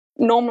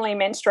normally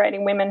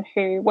menstruating women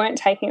who weren't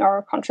taking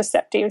oral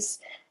contraceptives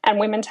and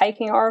women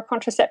taking oral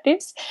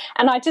contraceptives.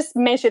 And I just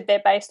measured their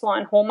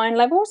baseline hormone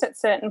levels at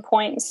certain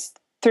points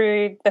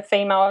through the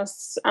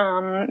female's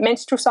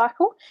menstrual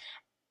cycle.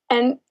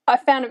 And I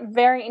found it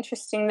very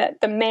interesting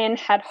that the men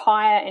had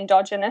higher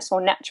endogenous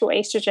or natural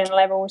estrogen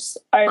levels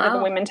over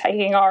the women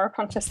taking oral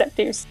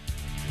contraceptives.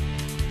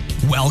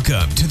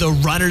 Welcome to the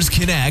Runners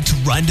Connect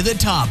Run to the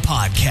Top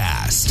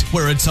podcast,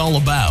 where it's all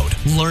about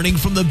learning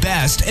from the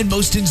best and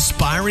most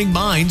inspiring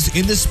minds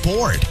in the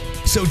sport.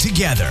 So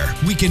together,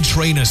 we can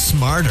train a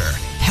smarter,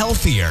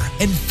 healthier,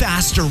 and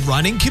faster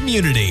running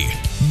community.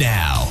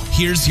 Now,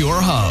 here's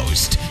your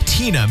host,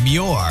 Tina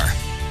Muir.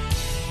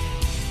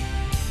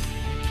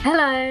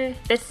 Hello,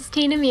 this is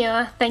Tina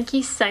Muir. Thank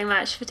you so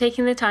much for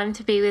taking the time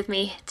to be with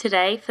me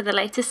today for the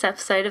latest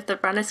episode of the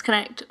Runners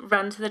Connect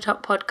Run to the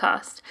Top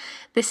podcast.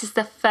 This is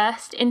the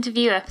first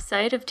interview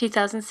episode of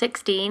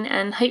 2016,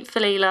 and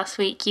hopefully last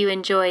week you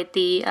enjoyed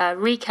the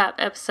recap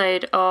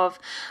episode of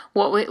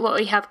what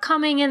we have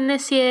coming in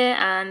this year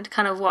and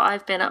kind of what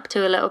I've been up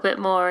to a little bit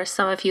more, as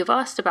some of you have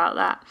asked about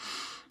that.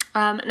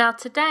 Now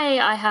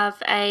today I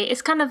have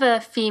it's kind of a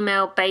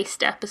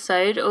female-based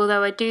episode,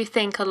 although I do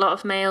think a lot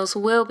of males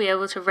will be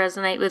able to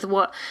resonate with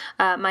what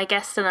my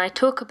guest and I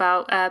talk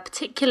about,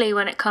 particularly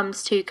when it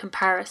comes to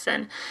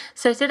comparison.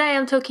 So today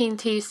I'm talking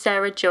to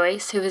Sarah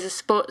Joyce, who is a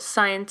sports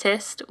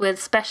scientist with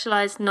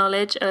specialised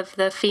knowledge of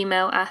the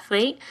female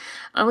athlete.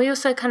 And we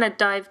also kind of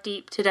dive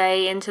deep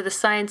today into the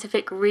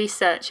scientific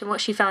research and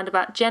what she found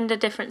about gender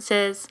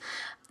differences,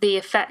 the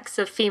effects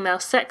of female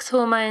sex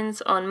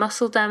hormones on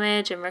muscle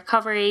damage and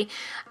recovery.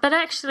 But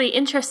actually,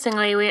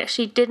 interestingly, we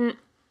actually didn't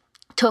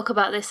talk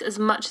about this as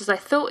much as I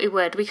thought we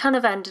would. We kind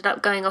of ended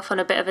up going off on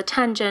a bit of a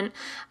tangent,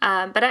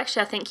 but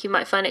actually I think you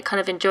might find it kind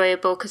of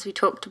enjoyable because we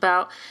talked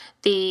about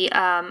the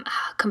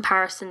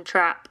comparison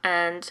trap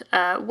and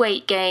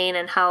weight gain,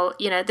 and how,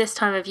 you know, this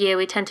time of year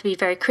we tend to be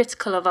very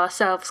critical of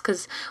ourselves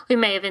because we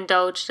may have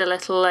indulged a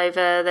little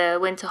over the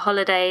winter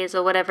holidays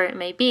or whatever it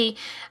may be,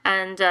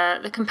 and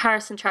the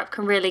comparison trap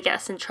can really get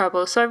us in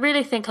trouble. So I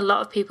really think a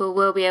lot of people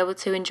will be able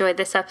to enjoy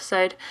this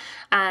episode,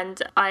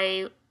 and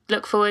I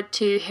look forward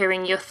to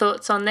hearing your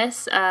thoughts on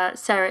this.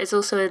 Sarah is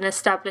also an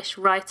established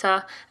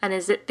writer and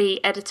is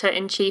the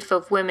editor-in-chief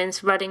of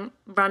Women's Running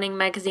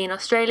Magazine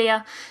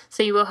Australia,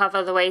 so you will have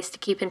other ways to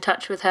keep in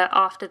touch with her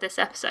after this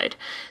episode.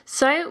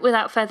 So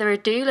without further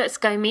ado, let's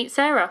go meet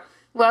Sarah.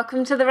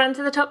 Welcome to the Run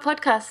to the Top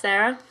podcast,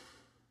 Sarah.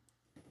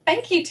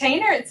 Thank you,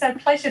 Tina. It's a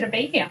pleasure to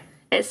be here.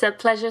 It's a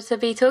pleasure to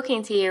be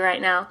talking to you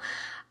right now.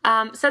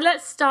 So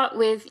let's start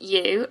with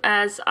you,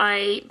 as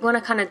I want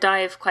to kind of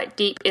dive quite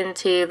deep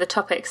into the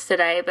topics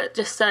today, but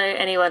just so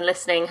anyone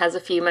listening has a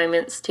few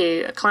moments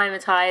to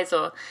acclimatize,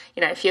 or,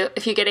 you know, if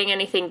you're getting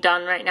anything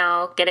done right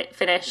now, get it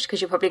finished,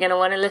 because you're probably going to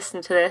want to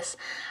listen to this.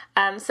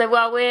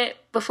 So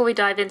before we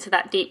dive into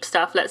that deep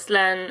stuff, let's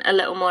learn a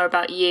little more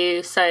about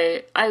you.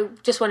 So I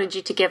just wanted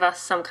you to give us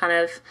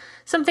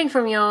something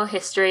from your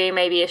history,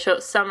 maybe a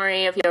short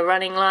summary of your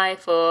running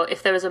life, or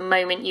if there was a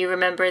moment you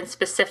remember in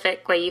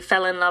specific where you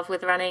fell in love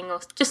with running,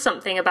 or just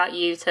something about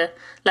you to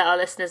let our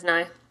listeners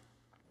know.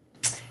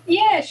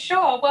 Yeah,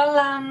 sure.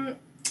 Well,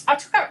 I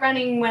took up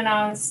running when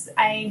I was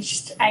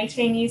aged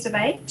 18 years of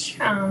age,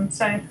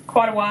 so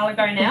quite a while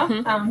ago now.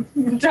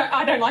 Mm-hmm.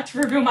 I don't like to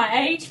reveal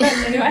my age, but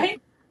anyway.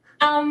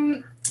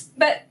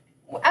 But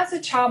as a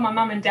child, my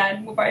mum and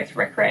dad were both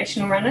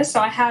recreational runners, so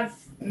I have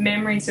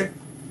memories of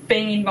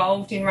being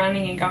involved in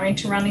running and going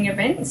to running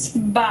events.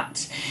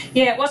 But,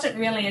 yeah, it wasn't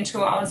really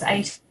until I was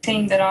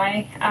 18 that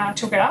I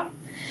took it up.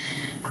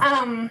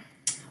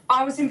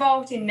 I was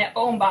involved in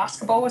netball and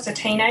basketball as a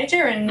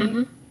teenager,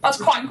 and I was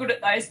quite good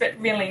at those, but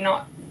really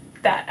not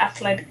that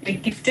athletically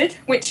gifted,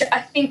 which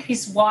I think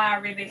is why I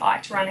really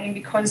liked running,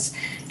 because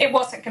it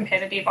wasn't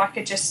competitive. I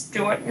could just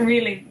do it.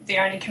 Really, the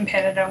only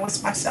competitor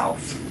was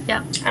myself.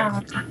 Yeah.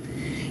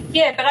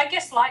 Yeah, but I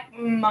guess like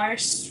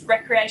most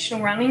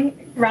recreational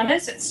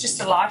runners, it's just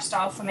a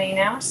lifestyle for me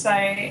now. So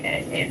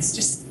it's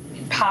just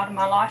part of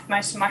my life.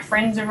 Most of my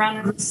friends are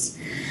runners.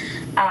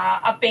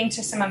 I've been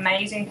to some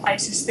amazing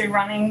places through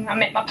running. I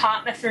met my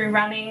partner through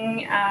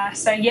running.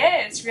 So yeah,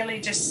 it's really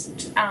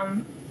just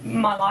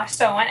my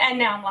lifestyle, and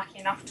now I'm lucky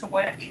enough to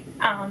work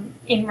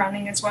in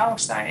running as well,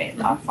 so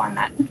I find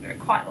that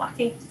quite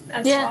lucky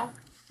as well.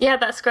 Yeah,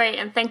 that's great,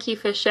 and thank you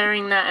for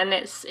sharing that. And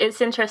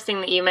it's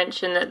interesting that you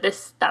mentioned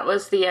that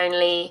was the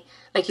only,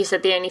 like you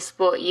said, the only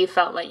sport you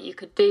felt like you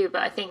could do.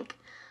 But I think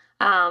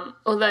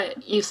although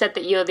you said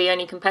that you're the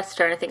only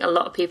competitor, and I think a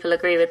lot of people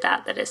agree with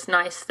that it's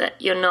nice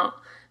that you're not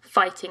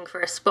fighting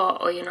for a spot,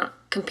 or you're not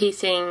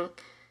competing,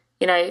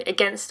 you know,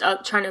 against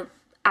trying to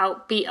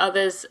outbeat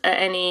others at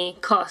any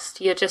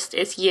cost.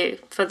 It's you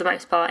for the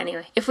most part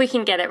anyway, if we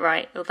can get it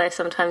right, although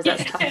sometimes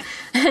that's tough.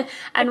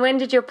 And when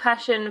did your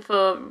passion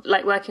for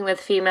like working with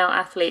female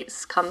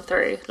athletes come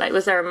through? Like,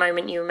 was there a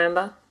moment you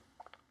remember?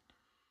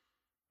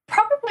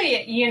 Probably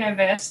at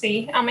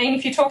university. I mean,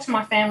 if you talk to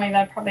my family,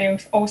 they probably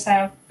also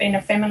have been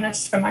a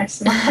feminist for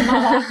most of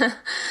my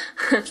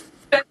life.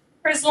 But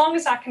for as long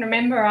as I can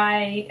remember,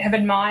 I have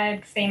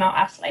admired female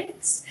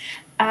athletes.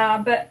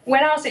 But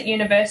when I was at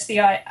university,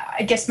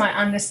 I guess my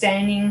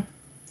understanding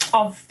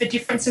of the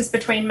differences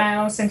between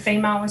males and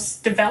females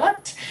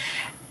developed.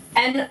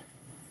 And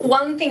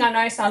one thing I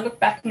noticed, I look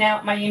back now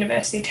at my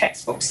university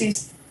textbooks,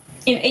 is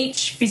in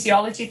each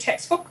physiology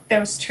textbook, there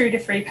was 2 to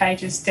 3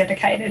 pages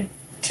dedicated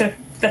to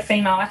the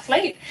female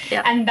athlete,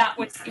 and that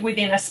was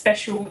within a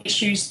special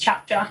issues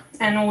chapter,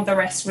 and all the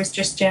rest was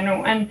just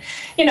general. And,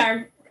 you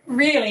know,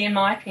 really, in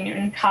my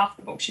opinion, half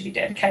the book should be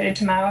dedicated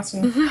to males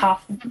and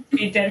half should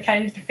be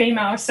dedicated to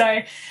females.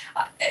 So,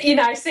 you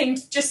know, seeing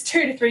just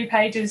 2 to 3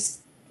 pages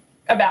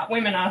about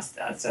women, I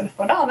sort of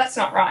thought, oh, that's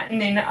not right.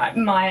 And then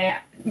my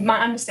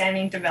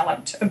understanding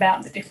developed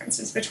about the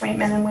differences between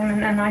men and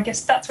women, and I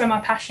guess that's where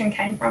my passion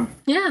came from.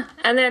 Yeah,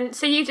 and then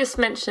so you just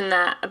mentioned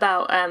that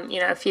about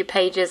you know, a few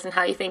pages and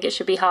how you think it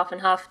should be half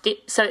and half.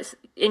 So it's,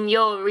 in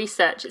your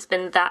research, it's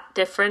been that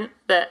different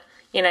that,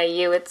 you know,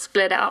 you would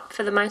split it up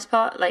for the most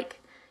part? Like,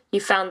 you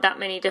found that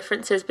many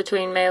differences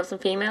between males and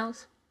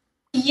females?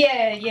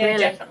 Yeah, Really?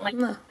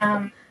 Definitely.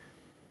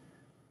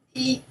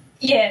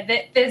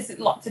 There's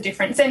lots of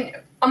difference. And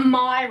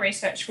my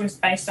research was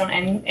based on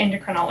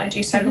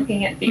endocrinology, so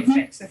looking at the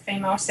effects of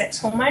female sex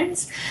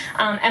hormones.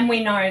 And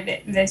we know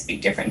that there's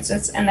big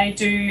differences, and they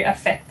do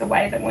affect the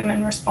way that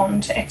women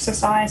respond to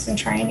exercise and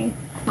training.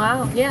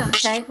 Wow, yeah,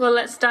 okay. Well,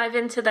 let's dive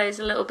into those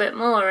a little bit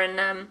more.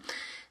 And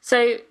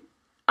so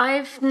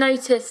I've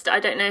noticed, I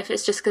don't know if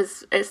it's just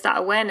because it's that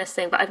awareness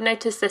thing, but I've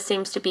noticed there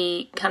seems to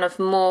be kind of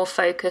more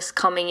focus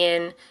coming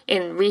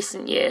in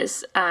recent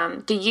years.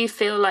 Do you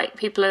feel like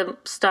people are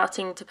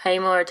starting to pay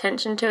more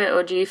attention to it,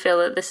 or do you feel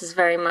that this is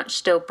very much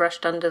still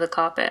brushed under the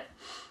carpet?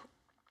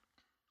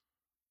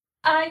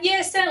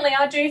 Yeah, certainly.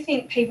 I do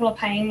think people are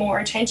paying more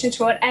attention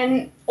to it,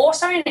 and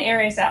also in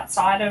areas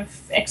outside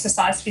of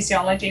exercise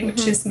physiology,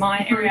 which is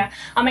my area.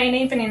 I mean,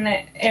 even in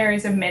the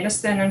areas of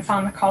medicine and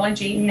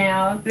pharmacology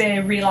now,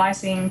 they're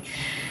realising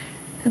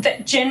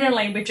that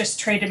generally we've just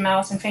treated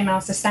males and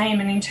females the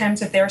same, and in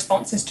terms of their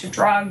responses to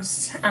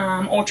drugs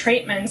or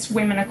treatments,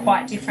 women are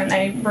quite different.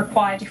 They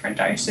require different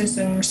doses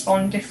and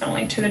respond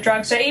differently to the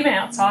drugs. So even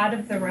outside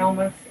of the realm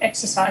of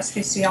exercise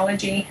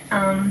physiology,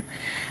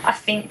 I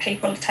think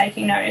people are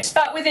taking notice.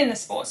 But within the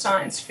sports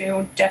science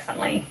field,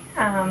 definitely.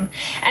 And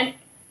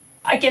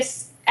I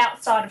guess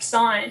outside of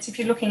science, if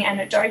you're looking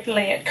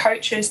anecdotally at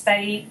coaches,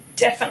 they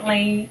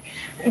definitely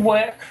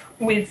work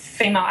with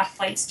female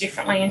athletes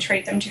differently and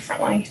treat them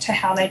differently to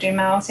how they do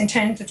males in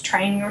terms of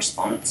training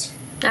response.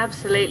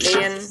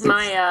 Absolutely. And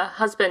my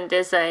husband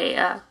is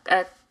a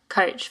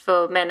coach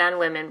for men and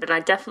women, but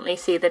I definitely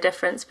see the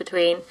difference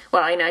between,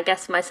 well, you know, I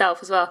guess myself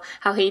as well,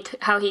 how he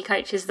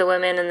coaches the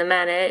women and the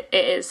men. It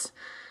is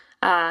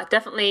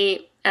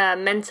definitely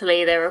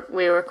mentally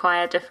we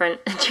require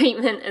different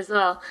treatment as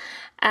well.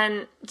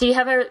 And do you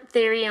have a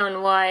theory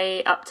on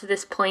why up to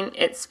this point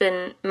it's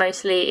been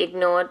mostly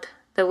ignored,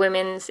 the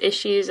women's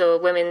issues or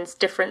women's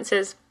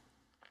differences?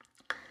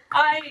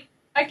 I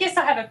guess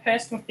I have a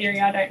personal theory.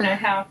 I don't know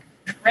how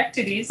correct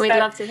it is. We'd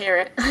love to hear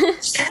it.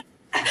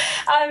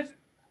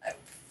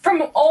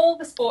 From all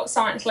the sports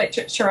science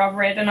literature I've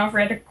read, and I've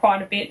read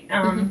quite a bit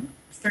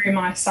through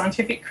my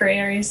scientific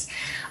career, is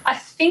I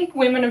think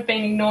women have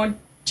been ignored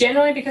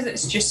generally because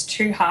it's just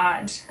too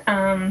hard.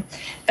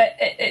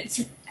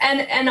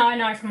 And I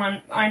know from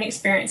my own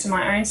experience and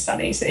my own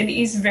studies, it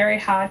is very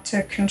hard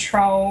to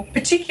control,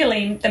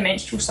 particularly the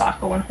menstrual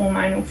cycle and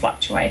hormonal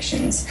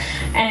fluctuations.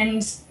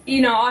 And,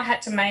 you know, I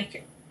had to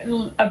make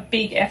a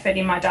big effort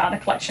in my data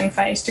collection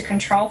phase to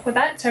control for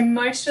that. So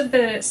most of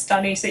the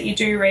studies that you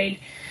do read,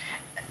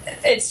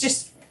 it's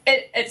just,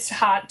 it's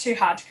too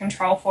hard to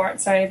control for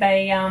it. So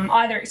they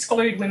either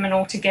exclude women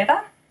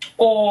altogether,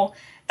 or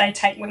they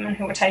take women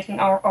who are taking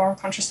oral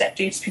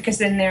contraceptives, because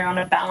then they're on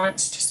a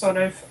balanced sort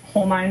of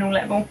hormonal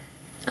level.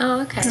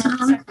 Oh, okay. So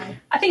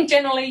I think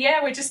generally,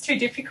 we're just too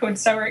difficult,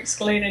 so we're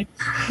excluded.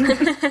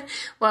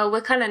 Well,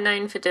 we're kind of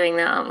known for doing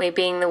that, aren't we?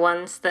 Being the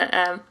ones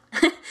that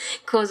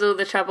cause all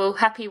the trouble.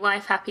 Happy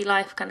wife, happy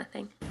life kind of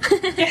thing.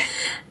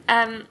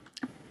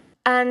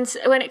 And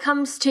when it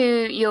comes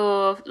to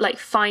your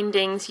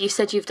findings, you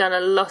said you've done a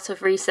lot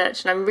of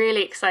research, and I'm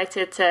really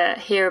excited to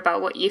hear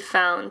about what you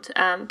found.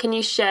 Can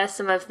you share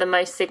some of the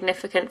most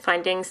significant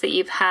findings that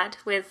you've had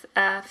with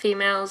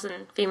females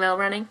and female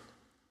running?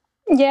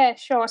 Yeah,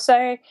 sure.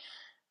 So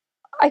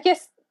I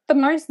guess the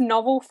most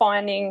novel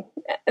finding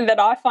that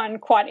I find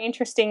quite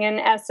interesting, and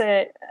as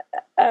a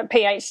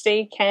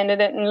PhD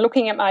candidate and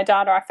looking at my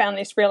data, I found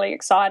this really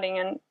exciting.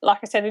 And like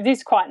I said, it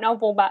is quite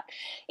novel, but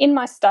in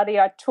my study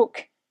I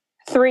took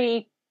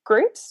 3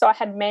 groups. So I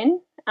had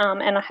men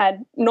and I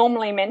had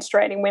normally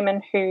menstruating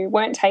women who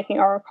weren't taking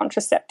oral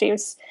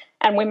contraceptives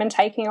and women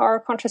taking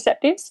oral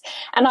contraceptives.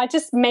 And I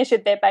just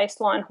measured their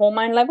baseline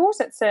hormone levels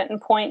at certain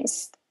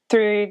points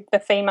through the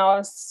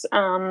female's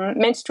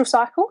menstrual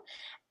cycle.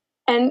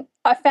 And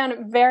I found it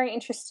very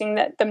interesting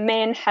that the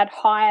men had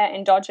higher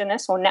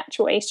endogenous or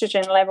natural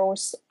estrogen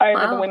levels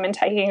over the women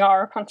taking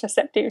oral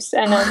contraceptives.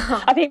 And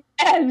I think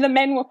the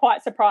men were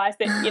quite surprised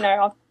that, you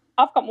know,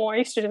 I've got more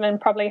estrogen than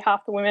probably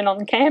half the women on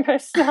the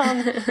campus.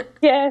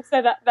 Yeah,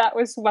 so that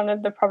was one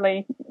of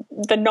probably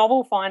the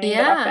novel finding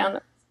that I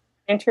found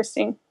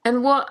interesting.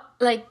 And what,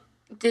 like,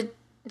 did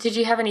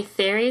you have any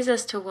theories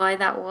as to why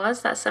that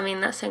was? That's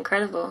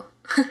incredible.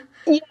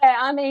 Yeah,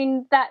 I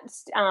mean,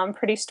 that's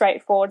pretty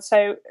straightforward.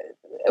 So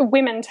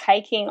women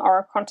taking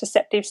oral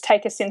contraceptives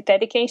take a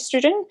synthetic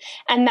estrogen,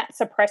 and that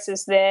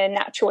suppresses their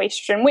natural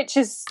estrogen, which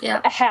is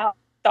how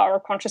the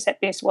oral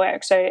contraceptives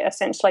work. So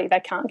essentially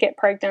they can't get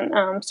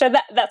pregnant. So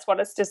that's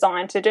what it's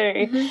designed to do.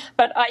 Mm-hmm.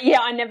 But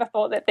I never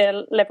thought that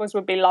their levels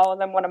would be lower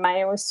than what a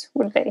male's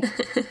would be.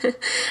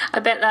 I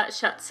bet that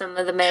shuts some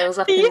of the males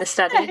up in the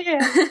study.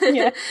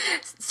 Yeah.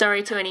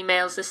 Sorry to any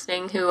males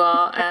listening who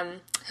are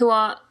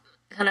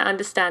kind of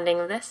understanding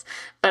of this.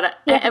 But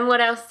and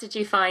what else did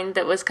you find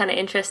that was kind of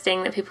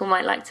interesting that people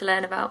might like to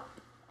learn about?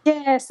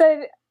 Yeah,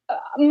 so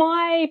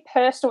my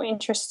personal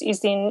interest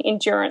is in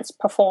endurance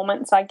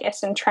performance, I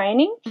guess, and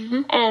training.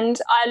 Mm-hmm. And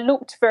I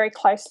looked very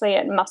closely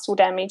at muscle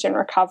damage and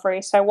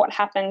recovery. So what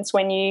happens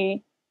when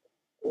you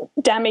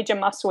damage a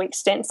muscle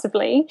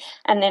extensively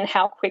and then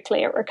how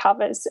quickly it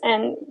recovers.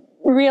 And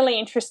really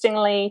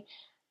interestingly,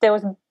 there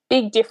was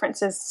big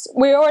differences.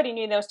 We already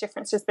knew there was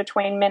differences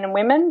between men and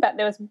women, but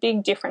there was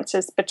big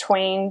differences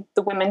between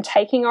the women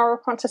taking oral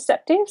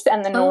contraceptives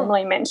and the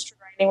normally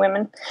menstruating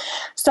women.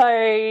 So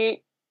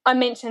I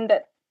mentioned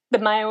that the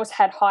males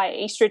had higher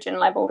estrogen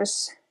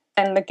levels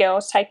than the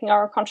girls taking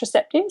oral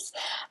contraceptives,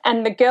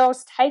 and the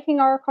girls taking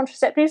oral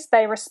contraceptives,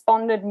 they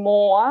responded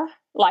more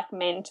like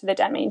men to the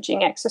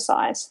damaging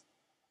exercise.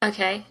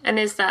 Okay, and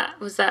was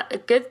that a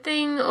good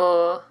thing,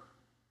 or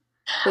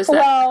was that...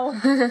 Well,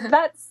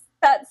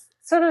 that's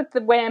sort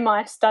of where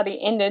my study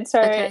ended.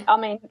 So, I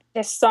mean,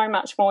 there's so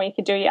much more you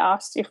could do. You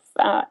asked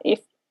if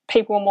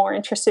people are more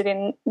interested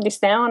in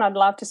this now, and I'd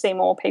love to see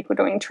more people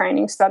doing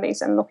training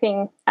studies and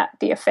looking at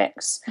the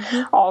effects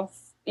of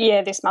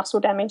this muscle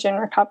damage and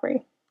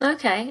recovery.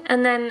 Okay,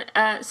 and then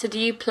so do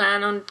you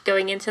plan on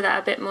going into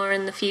that a bit more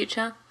in the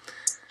future?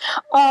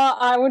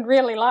 I would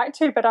really like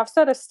to, but I've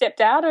sort of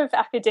stepped out of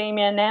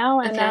academia now,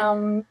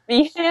 and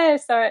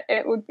so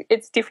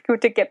it's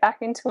difficult to get back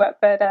into it.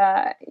 But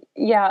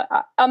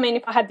I mean,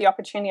 if I had the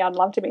opportunity, I'd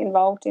love to be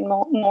involved in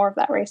more of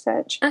that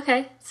research.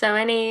 Okay, so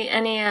any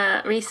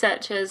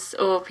researchers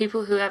or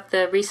people who have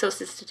the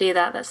resources to do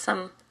that, that's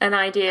an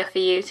idea for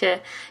you to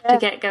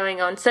get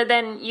going on. So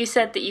then you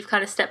said that you've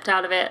kind of stepped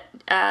out of it.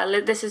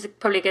 This is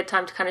probably a good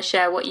time to kind of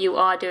share what you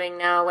are doing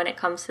now when it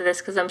comes to this,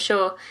 because I'm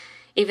sure,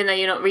 even though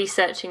you're not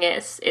researching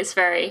it, it's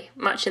very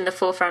much in the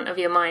forefront of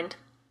your mind.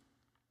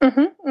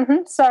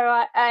 So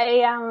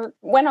I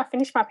when I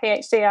finished my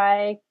PhD,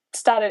 I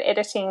started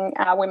editing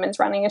Women's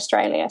Running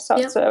Australia. So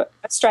it's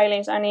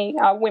Australia's only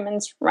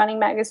women's running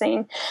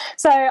magazine.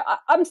 So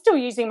I'm still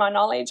using my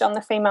knowledge on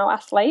the female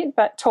athlete,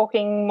 but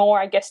talking more,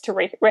 I guess, to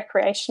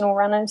recreational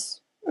runners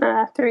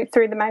through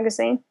the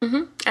magazine.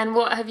 Mm-hmm. And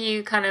what have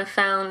you kind of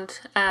found?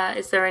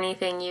 Is there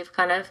anything you've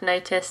kind of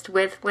noticed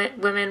with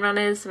women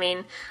runners? I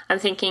mean, I'm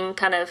thinking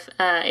kind of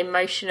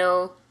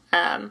emotional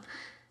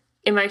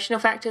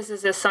factors.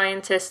 As a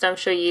scientist, I'm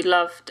sure you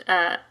loved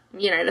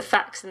the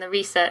facts and the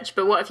research,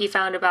 but what have you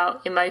found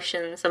about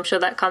emotions? I'm sure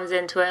that comes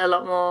into it a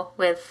lot more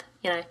with,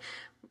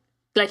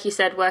 like you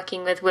said,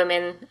 working with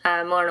women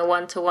more on a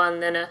one-to-one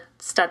than a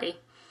study.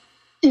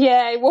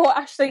 Yeah, well,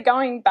 actually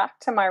going back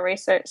to my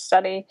research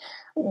study,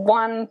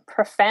 one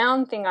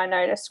profound thing I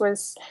noticed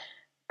was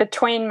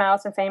between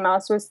males and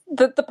females was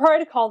the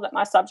protocol that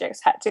my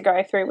subjects had to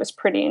go through was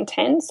pretty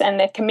intense, and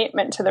their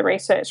commitment to the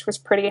research was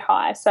pretty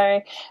high.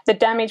 So the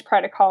damage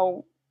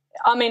protocol,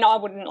 I mean, I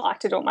wouldn't like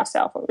to do it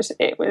myself.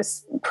 It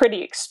was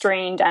pretty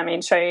extreme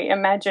damage. So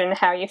imagine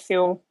how you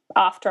feel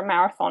after a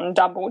marathon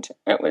doubled.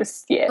 It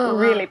was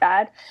really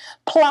bad.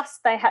 Plus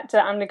they had to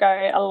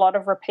undergo a lot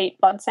of repeat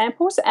blood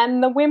samples,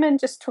 and the women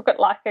just took it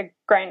like a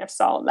grain of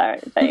salt.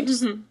 They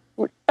just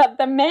but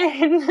the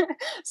men,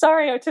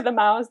 sorry to the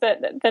males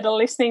that are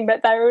listening,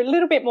 but they were a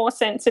little bit more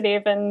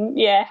sensitive and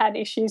had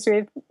issues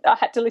with. I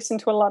had to listen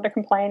to a lot of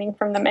complaining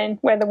from the men,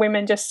 where the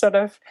women just they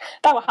were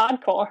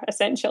hardcore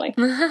essentially.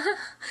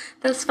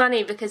 That's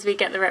funny, because we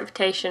get the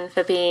reputation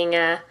for being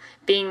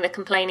the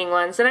complaining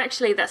ones. And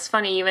actually, that's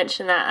funny you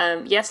mentioned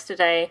that.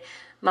 Yesterday,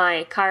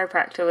 my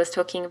chiropractor was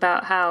talking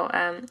about how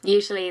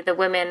usually the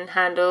women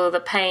handle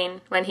the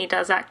pain when he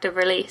does active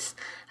release,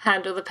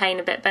 handle the pain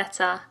a bit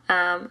better.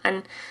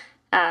 And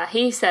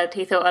he said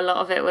he thought a lot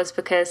of it was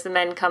because the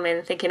men come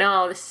in thinking,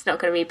 oh, this is not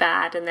going to be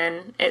bad, and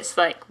then it's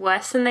like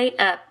worse than they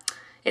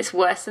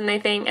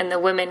think, and the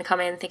women come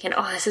in thinking,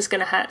 oh, this is going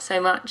to hurt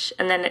so much,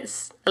 and then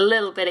it's a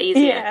little bit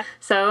easier.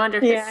 So I wonder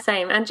if it's the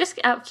same. And just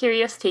out of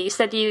curiosity, you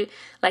said you,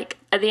 like,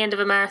 at the end of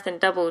a marathon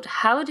doubled.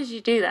 How did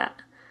you do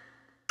that?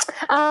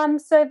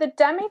 So the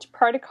damage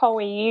protocol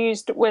we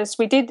used was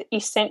we did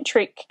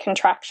eccentric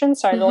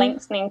contractions, so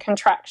lengthening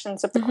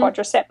contractions of the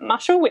quadricep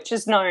muscle, which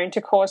is known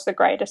to cause the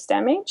greatest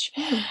damage.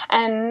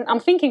 And I'm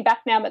thinking back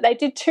now, but they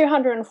did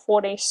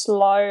 240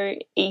 slow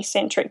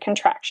eccentric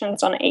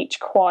contractions on each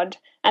quad,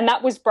 and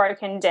that was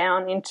broken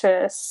down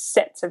into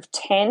sets of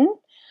 10.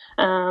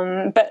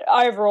 But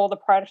overall, the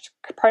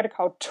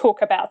protocol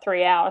took about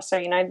 3 hours. So,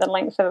 the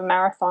length of a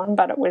marathon,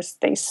 but it was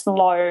the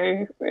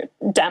slow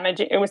damage.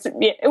 It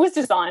was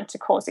designed to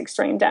cause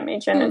extreme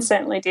damage, and it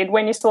certainly did.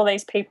 When you saw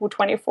these people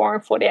 24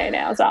 and 48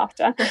 hours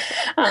after.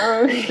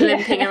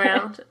 Limping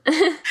around.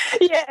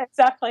 Yeah,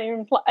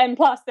 exactly. And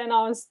plus then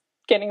I was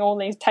taking all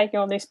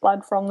this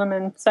blood from them,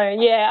 and so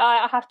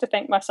I have to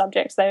thank my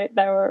subjects. They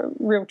were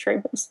real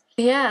troopers.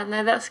 Yeah,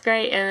 no, that's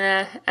great,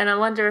 and I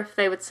wonder if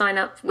they would sign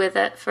up with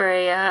it for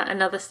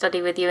another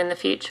study with you in the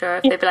future, or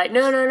if they'd be like,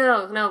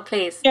 no,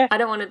 please, I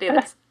don't want to do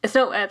this. It's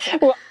not worth it.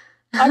 Well,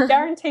 I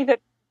guarantee that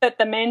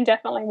the men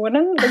definitely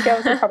wouldn't. The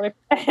girls would probably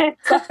put their hands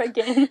up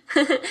again.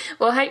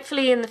 Well,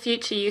 hopefully in the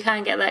future you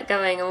can get that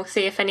going, and we'll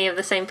see if any of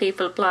the same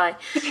people apply.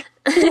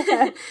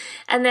 Yeah.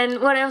 And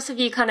then what else have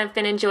you kind of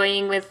been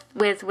enjoying with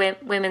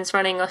Women's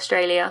Running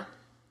Australia?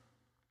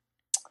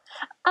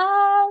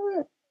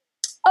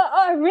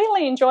 I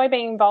really enjoy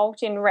being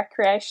involved in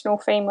recreational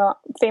female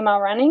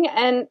running,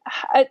 and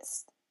I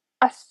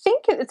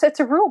think it's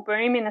a real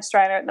boom in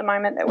Australia at the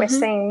moment that we're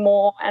seeing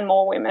more and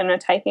more women are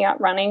taking up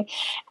running.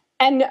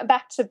 And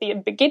back to the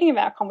beginning of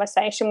our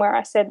conversation where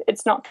I said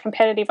it's not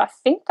competitive, I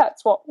think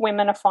that's what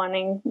women are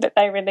finding that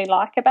they really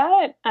like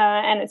about it,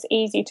 and it's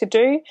easy to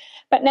do.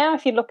 But now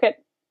if you look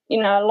at,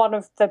 a lot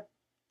of the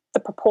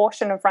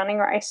proportion of running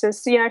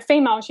races,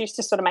 females used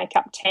to sort of make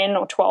up 10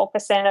 or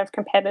 12% of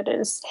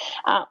competitors,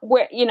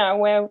 where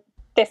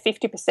they're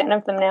 50%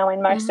 of them now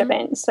in most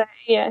events. So,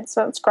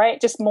 so it's great,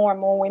 just more and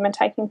more women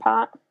taking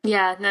part.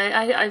 Yeah, no,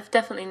 I've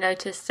definitely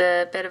noticed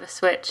a bit of a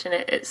switch, and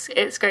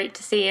it's great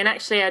to see. And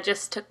actually, I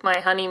just took my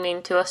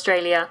honeymoon to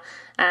Australia,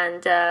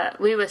 and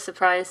we were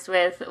surprised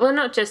with, well,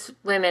 not just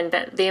women,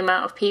 but the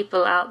amount of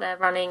people out there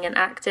running and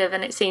active.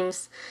 And it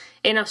seems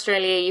in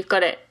Australia, you've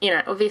got it,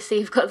 obviously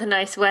you've got the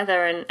nice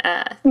weather, and,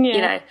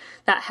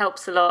 that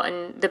helps a lot,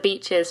 and the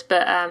beaches,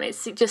 but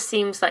it just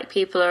seems like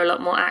people are a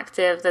lot more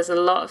active. There's a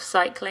lot of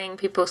cycling.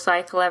 People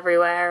cycle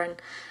everywhere, and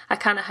I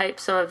kind of hope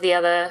some of the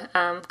other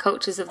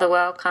cultures of the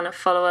world kind of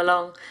follow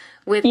along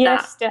with that.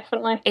 Yes,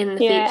 definitely. In the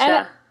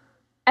future.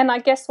 And I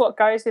guess what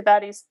goes with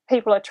that is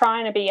people are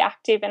trying to be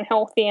active and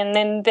healthy, and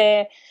then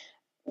their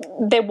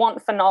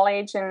want for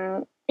knowledge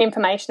and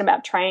information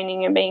about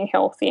training and being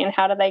healthy and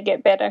how do they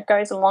get better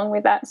goes along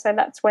with that. So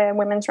that's where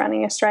Women's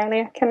Running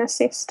Australia can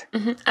assist.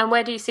 And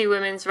where do you see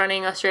Women's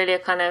Running Australia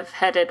kind of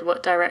headed?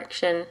 What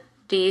direction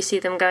do you see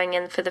them going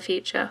in for the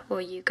future, or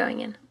are you going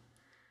in?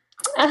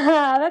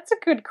 That's a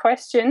good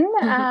question.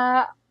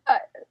 I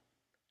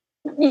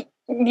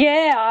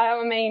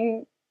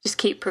mean, just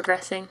keep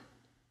progressing.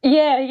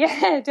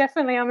 Yeah,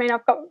 definitely. I mean,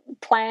 I've got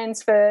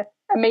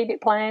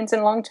immediate plans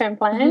and long-term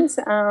plans.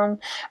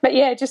 But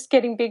just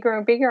getting bigger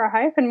and bigger, I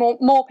hope, and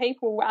more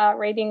people are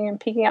reading and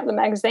picking up the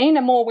magazine,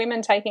 and more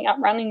women taking up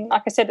running.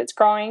 Like I said, it's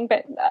growing,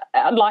 but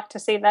I'd like to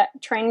see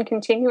that trend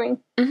continuing.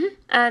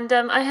 And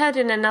I heard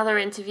in another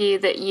interview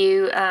that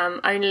you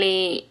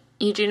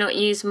do not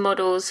use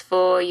models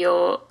for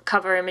your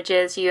cover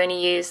images. You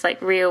only use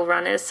like real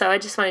runners. So I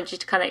just wanted you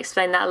to kind of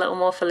explain that a little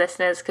more for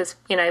listeners, because,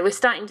 we're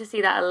starting to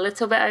see that a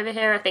little bit over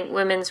here. I think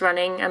Women's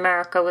Running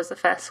America was the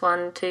first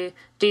one to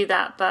do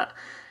that, but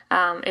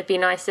it'd be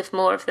nice if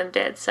more of them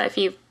did. So if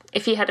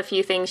you had a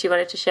few things you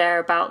wanted to share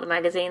about the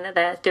magazine that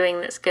they're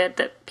doing that's good,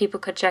 that people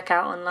could check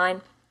out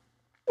online.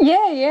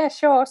 Yeah,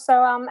 sure.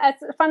 So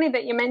it's funny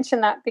that you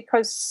mentioned that,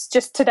 because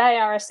just today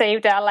I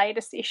received our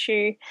latest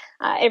issue.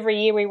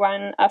 Every year we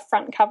run a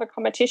front cover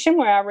competition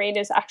where our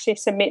readers actually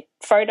submit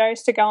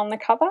photos to go on the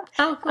cover.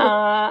 Oh,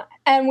 cool.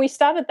 And we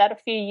started that a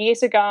few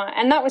years ago,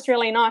 and that was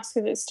really nice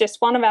because it's just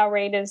one of our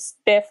readers,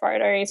 their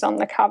photo is on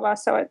the cover.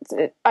 So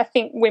I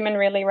think women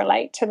really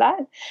relate to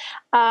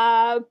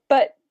that.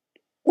 But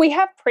we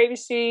have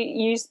previously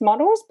used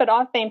models, but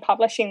I've been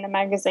publishing the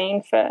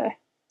magazine for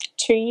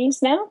 2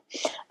 years now,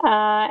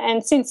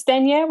 and since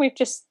then we've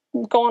just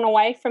gone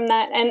away from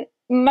that. And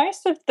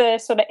most of the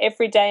sort of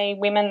everyday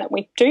women that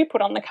we do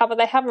put on the cover,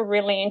 they have a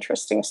really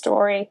interesting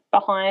story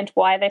behind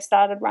why they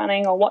started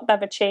running or what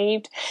they've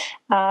achieved.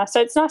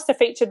 So it's nice to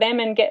feature them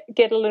and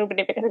get a little bit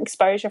of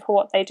exposure for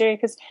what they do,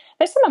 because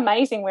there's some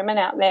amazing women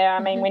out there.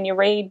 I mean, when you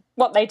read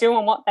what they do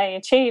and what they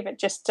achieve, it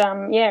just,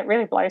 it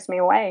really blows me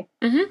away.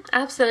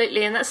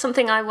 Absolutely. And that's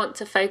something I want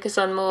to focus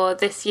on more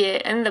this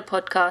year in the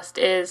podcast,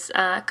 is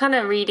kind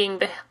of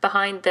reading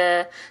behind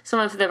some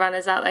of the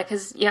runners out there,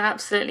 because you're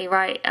absolutely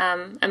right.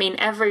 I mean,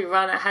 every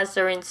runner has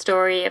their own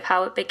story of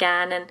how it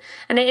began,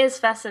 and it is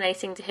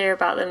fascinating to hear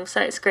about them.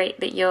 So it's great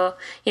that you're,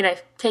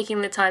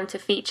 taking the time to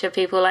feature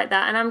people like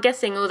that. And I'm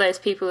guessing all those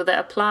people that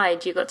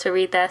applied, you got to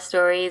read their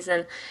stories,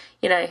 and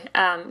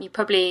you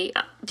probably,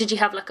 did you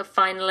have like a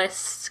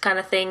finalist kind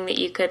of thing that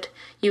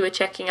you were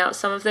checking out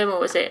some of them, or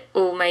was it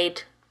all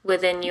made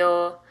within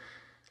your,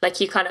 like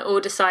you kind of all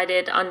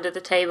decided under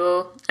the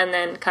table and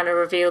then kind of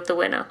revealed the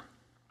winner?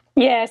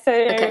 Yeah, so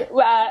okay.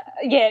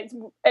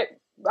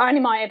 only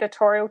my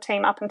editorial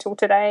team up until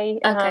today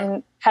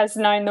has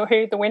known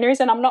who the winner is,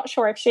 and I'm not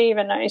sure if she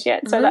even knows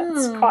yet, so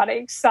that's quite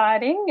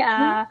exciting.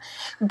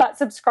 But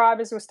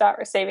subscribers will start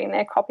receiving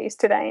their copies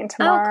today and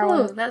tomorrow. Oh,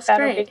 cool. And that's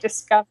that'll great. be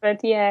discovered,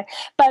 yeah.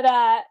 But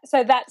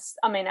so that's,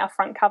 our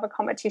front cover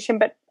competition,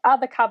 but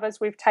other covers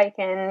we've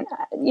taken,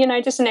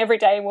 just an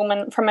everyday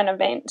woman from an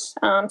event.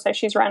 So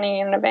she's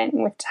running an event,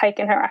 and we've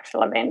taken her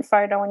actual event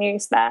photo and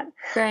used that.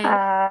 Great.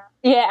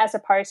 As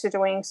opposed to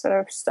doing sort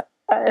of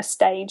a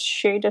stage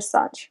shoot as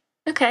such.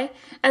 Okay.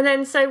 And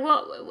then, so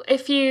what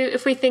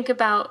if we think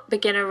about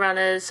beginner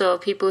runners or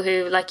people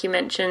who, like you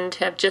mentioned,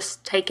 have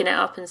just taken it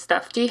up and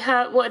stuff,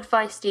 what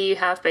advice do you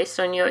have based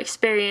on your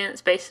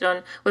experience, based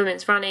on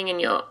women's running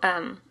and your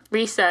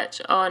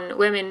research on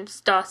women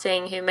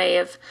starting who may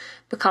have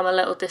become a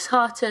little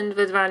disheartened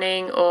with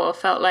running or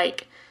felt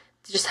like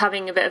just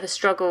having a bit of a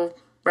struggle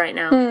right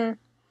now?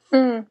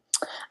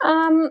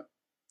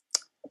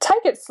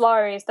 Take it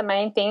slow is the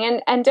main thing,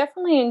 and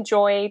definitely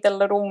enjoy the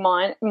little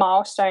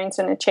milestones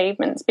and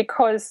achievements,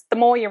 because the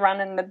more you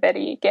run and the better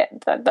you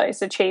get,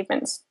 those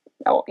achievements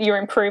or your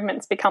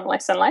improvements become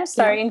less and less.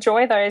 So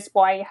enjoy those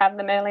while you have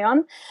them early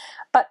on.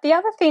 But the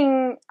other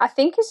thing I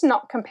think is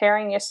not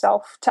comparing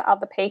yourself to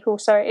other people.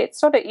 So it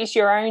sort of is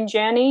your own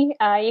journey.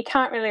 You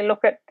can't really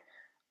look at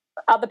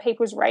other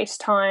people's race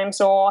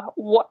times or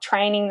what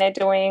training they're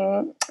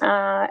doing.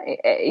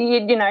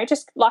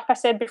 Just like I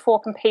said before,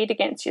 compete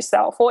against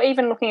yourself, or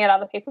even looking at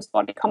other people's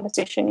body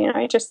composition.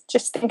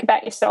 Just think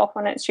about yourself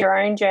when it's your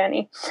own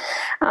journey.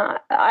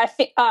 I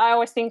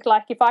always think,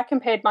 like, if I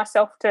compared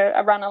myself to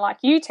a runner like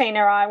you, Tina,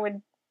 I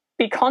would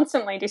be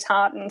constantly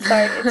disheartened.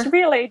 So it's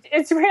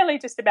really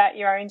just about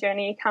your own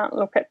journey. You can't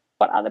look at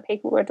what other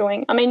people are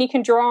doing. You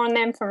can draw on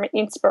them for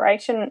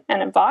inspiration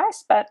and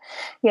advice, but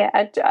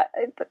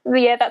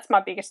that's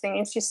my biggest thing,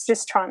 is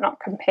just try and not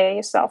compare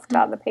yourself to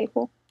other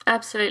people.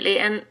 Absolutely.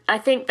 And I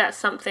think that's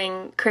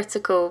something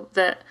critical,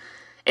 that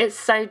it's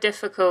so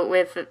difficult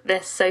with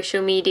this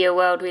social media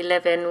world we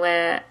live in,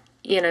 where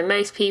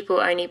most people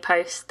only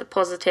post the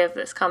positive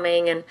that's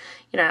coming, and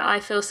I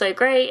feel so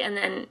great, and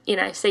then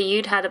say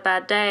you'd had a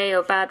bad day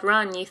or bad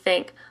run, you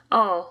think,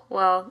 oh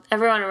well,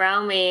 everyone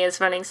around me is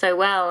running so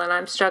well and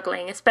I'm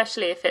struggling,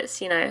 especially if it's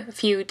a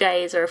few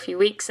days or a few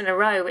weeks in a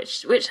row,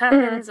 which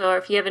happens, or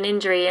if you have an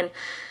injury. And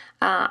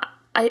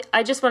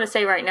I just want to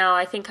say right now,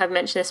 I think I've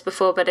mentioned this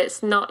before, but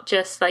it's not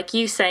just like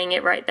you saying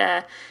it right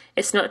there.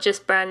 It's not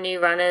just brand new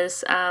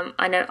runners.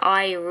 I know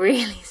I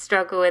really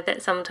struggle with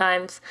it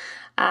sometimes.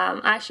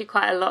 Actually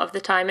quite a lot of the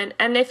time.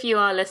 And if you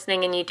are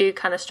listening and you do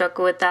kind of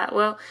struggle with that,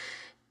 well,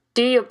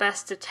 do your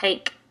best to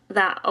take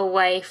that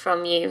away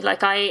from you.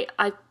 Like I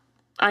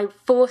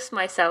force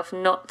myself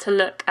not to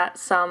look at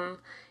some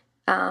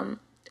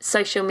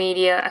social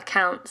media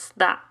accounts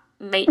that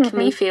make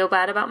me feel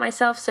bad about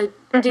myself. So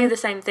do the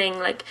same thing.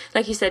 Like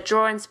you said,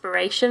 draw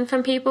inspiration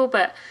from people,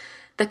 but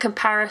the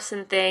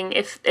comparison thing,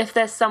 if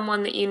there's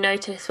someone that you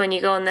notice when you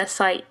go on their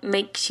site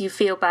makes you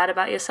feel bad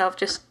about yourself,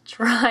 just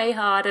try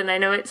hard, and I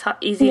know it's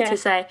easy to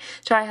say,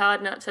 try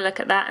hard not to look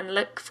at that and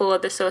look for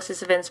the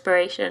sources of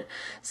inspiration.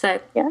 So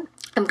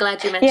I'm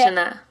glad you mentioned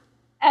that.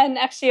 And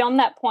actually on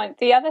that point,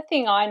 the other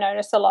thing I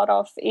notice a lot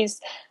of is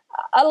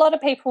a lot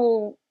of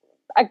people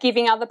are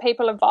giving other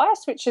people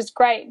advice, which is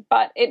great,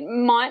 but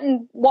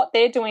what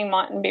they're doing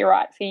mightn't be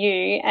right for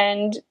you,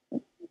 and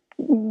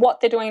what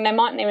they're doing, they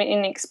mightn't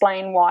even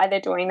explain why they're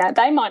doing that.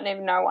 They mightn't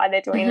even know why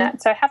they're doing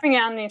that. So having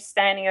an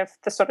understanding of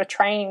the sort of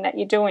training that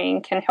you're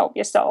doing can help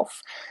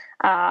yourself.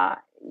 So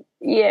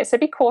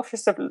be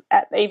cautious at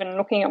even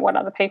looking at what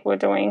other people are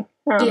doing,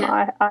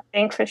 I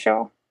think, for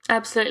sure.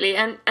 Absolutely.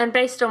 And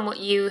based on what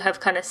you have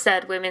kind of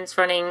said, women's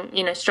running,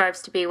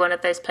 strives to be one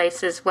of those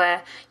places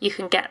where you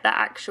can get that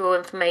actual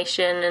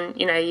information, and,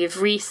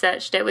 you've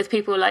researched it with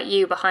people like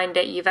you behind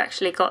it. You've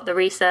actually got the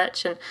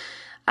research, and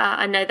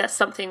I know that's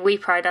something we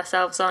pride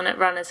ourselves on at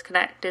Runners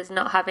Connect, is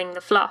not having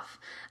the fluff.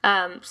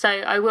 So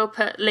I will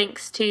put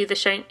links to the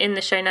show in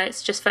the show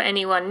notes, just for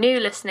anyone new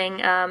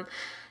listening,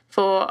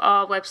 for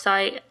our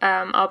website,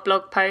 our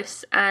blog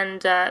posts,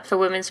 and for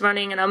women's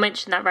running. And I'll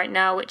mention that right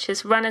now, which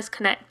is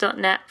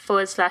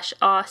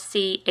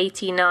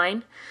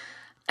runnersconnect.net/RC89.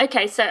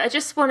 Okay, so I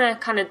just want to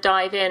kind of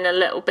dive in a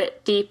little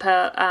bit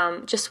deeper,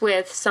 just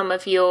with some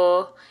of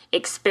your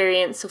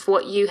experience of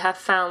what you have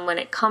found when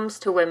it comes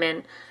to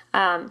women.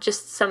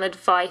 Just some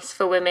advice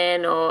for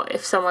women, or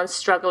if someone's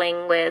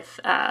struggling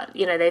with,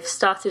 they've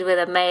started with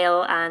a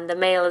male and the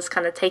male is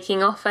kind of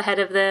taking off ahead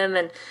of them,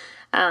 and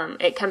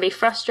it can be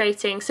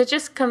frustrating. So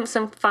just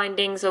some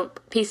findings or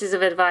pieces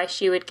of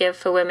advice you would give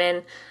for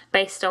women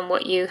based on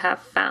what you have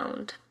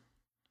found.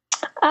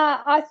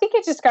 I think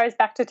it just goes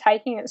back to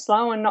taking it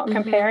slow and not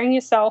comparing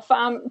yourself,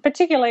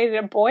 particularly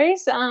to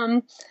boys.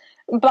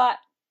 But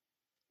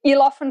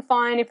you'll often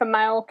find if a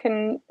male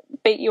can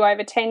beat you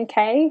over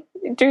 10K,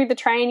 do the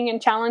training and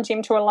challenge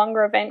him to a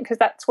longer event, because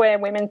that's where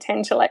women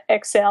tend to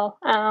excel.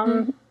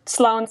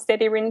 Slow and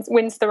steady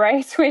wins the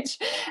race, which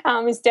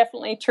is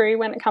definitely true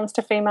when it comes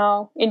to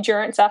female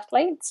endurance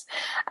athletes.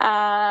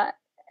 But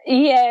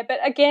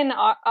again,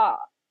 I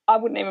I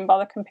wouldn't even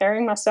bother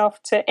comparing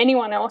myself to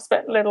anyone else,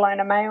 but let alone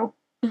a male.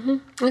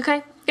 Mm-hmm.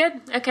 Okay, good.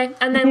 Okay.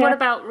 And then what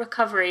about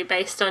recovery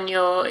based on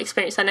your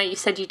experience? I know you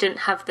said you didn't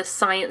have the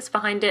science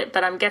behind it,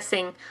 but I'm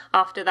guessing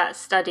after that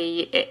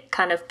study, it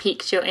kind of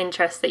piqued your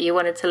interest that you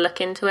wanted to look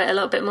into it a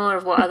little bit more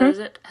of what others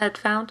had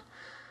found.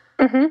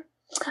 Recovery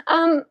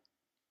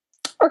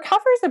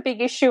is a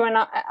big issue, and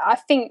I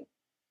think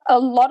a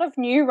lot of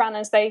new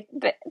runners, they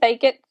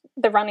get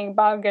the running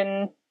bug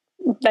and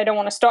they don't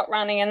want to stop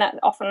running, and that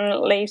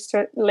often leads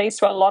to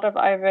a lot of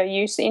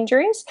overuse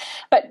injuries.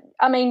 But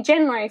I mean,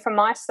 generally from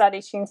my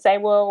studies, you can say,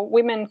 well,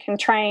 women can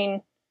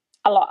train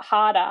a lot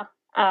harder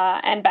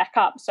and back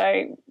up.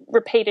 So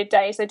repeated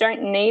days, they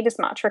don't need as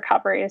much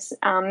recovery as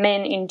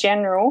men in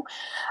general.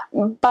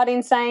 But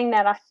in saying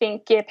that, I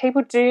think,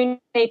 people do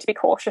need to be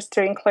cautious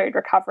to include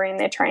recovery in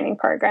their training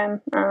program,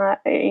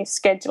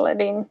 schedule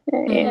it in.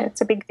 Yeah,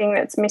 it's a big thing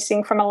that's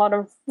missing from a lot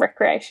of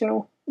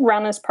recreational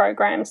runners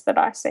programs that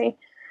I see.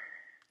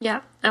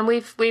 Yeah, and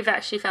we've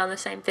actually found the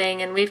same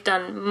thing, and we've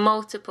done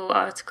multiple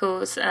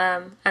articles,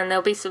 and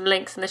there'll be some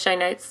links in the show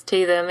notes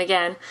to them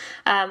again,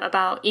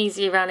 about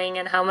easy running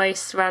and how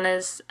most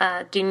runners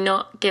do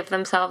not give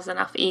themselves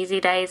enough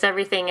easy days.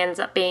 Everything ends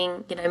up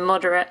being,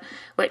 moderate,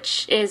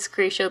 which is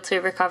crucial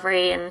to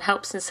recovery and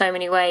helps in so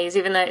many ways,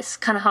 even though it's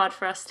kind of hard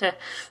for us to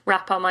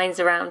wrap our minds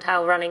around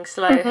how running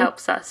slow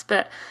helps us.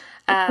 But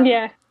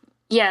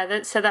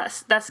so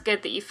that's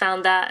good that you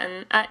found that,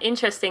 and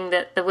interesting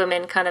that the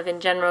women kind of in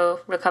general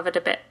recovered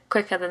a bit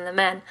quicker than the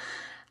men.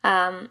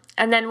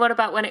 And then what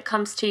about when it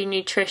comes to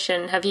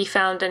nutrition? Have you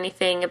found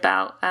anything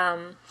about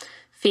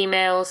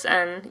females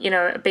and,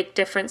 a big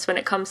difference when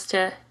it comes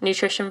to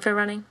nutrition for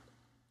running?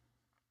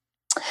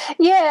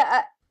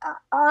 Yeah,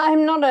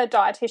 I'm not a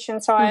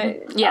dietitian, so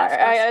I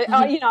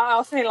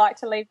ultimately like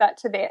to leave that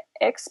to the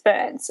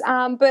experts.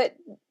 But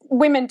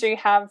women do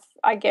have,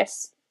 I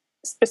guess,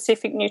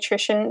 specific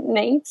nutrition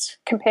needs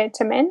compared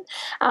to men,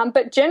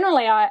 but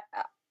generally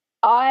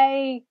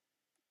I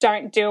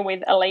don't deal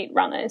with elite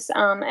runners,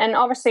 and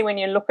obviously when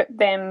you look at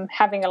them,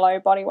 having a low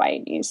body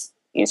weight is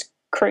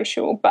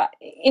crucial. But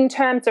in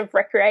terms of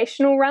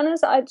recreational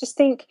runners, I just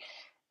think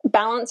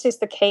balance is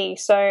the key.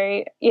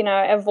 So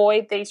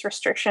avoid these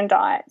restriction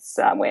diets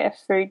where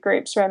food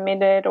groups are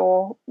omitted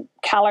or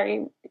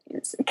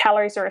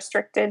calories are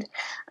restricted.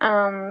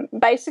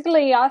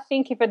 Basically, I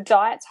think if a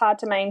diet's hard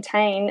to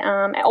maintain,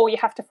 or you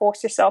have to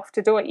force yourself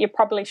to do it, you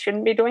probably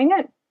shouldn't be doing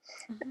it.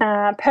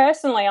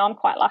 Personally, I'm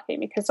quite lucky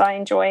because I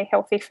enjoy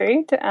healthy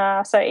food,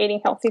 so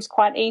eating healthy is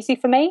quite easy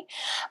for me.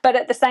 But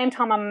at the same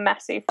time, I'm a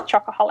massive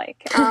chocoholic.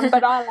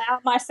 But I allow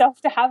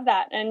myself to have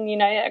that,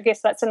 and I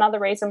guess that's another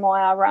reason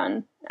why I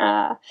run.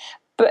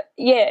 But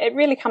yeah, it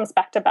really comes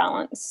back to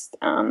balance.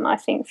 I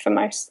think for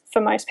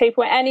most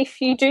people, and if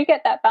you do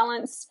get that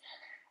balance,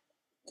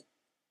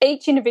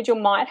 each individual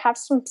might have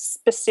some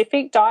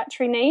specific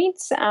dietary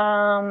needs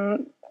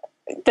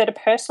that are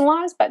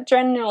personalised, but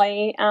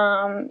generally,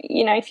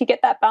 if you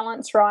get that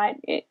balance right,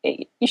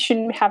 you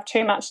shouldn't have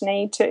too much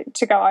need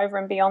to go over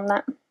and beyond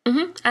that.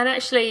 Mm-hmm. And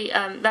actually,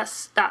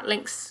 that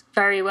links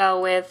very well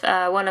with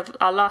one of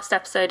our last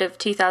episode of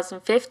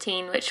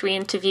 2015, which we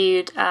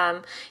interviewed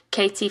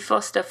Katie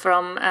Foster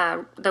from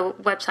the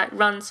website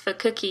Runs for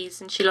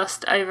Cookies, and she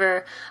lost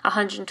over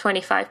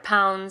 125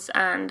 pounds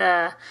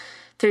and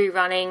through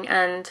running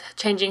and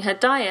changing her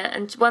diet.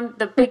 And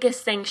the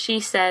biggest thing she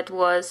said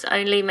was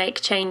only make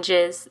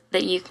changes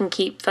that you can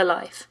keep for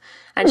life.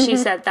 And she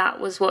said that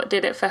was what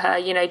did it for her,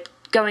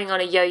 going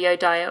on a yo-yo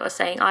diet or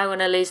saying, I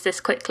want to lose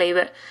this quickly,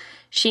 but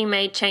she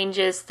made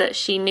changes that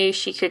she knew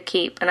she could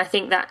keep. And I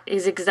think that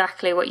is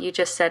exactly what you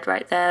just said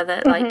right there,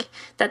 that like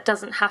that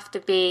doesn't have to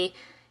be,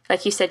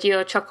 like you said,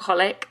 you're a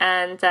chocoholic,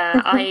 and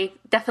I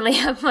definitely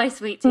have my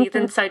sweet teeth,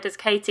 and so does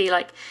Katie,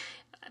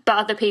 but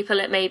other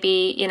people it may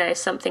be,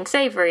 something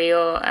savoury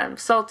or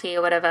salty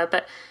or whatever,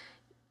 but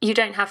you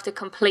don't have to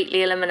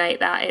completely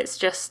eliminate that. It's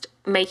just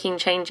making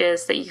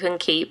changes that you can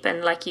keep,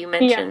 and like you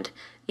mentioned,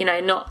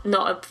 not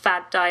a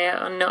fad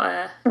diet or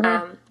not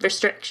a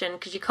restriction,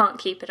 because you can't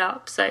keep it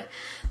up. So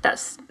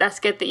that's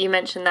good that you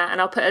mentioned that, and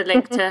I'll put a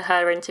link to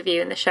her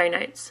interview in the show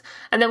notes.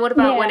 And then what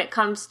about when it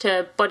comes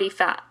to body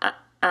fat?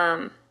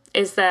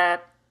 Is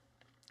there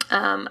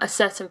a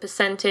certain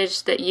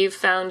percentage that you've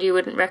found you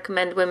wouldn't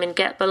recommend women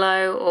get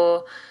below,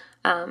 or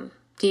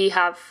do you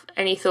have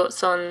any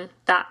thoughts on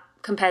that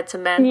compared to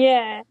men?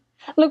 Yeah.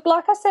 Look,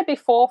 like I said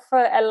before,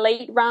 for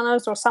elite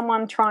runners or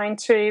someone trying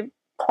to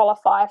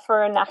qualify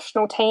for a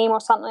national team or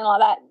something like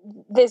that,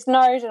 there's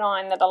no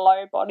denying that a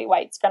low body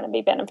weight's going to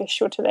be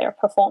beneficial to their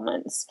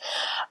performance.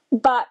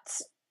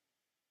 But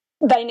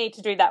they need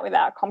to do that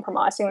without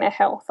compromising their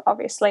health,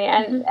 obviously.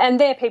 And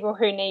they're people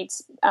who need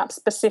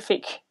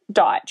specific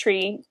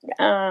dietary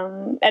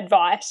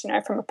advice,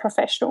 from a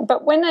professional.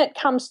 But when it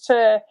comes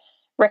to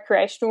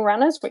recreational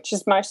runners, which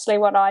is mostly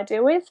what I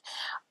deal with,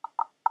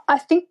 I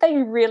think they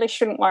really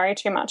shouldn't worry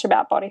too much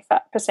about body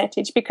fat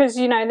percentage, because,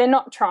 they're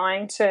not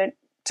trying to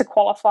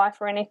qualify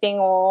for anything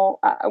or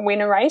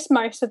win a race,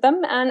 most of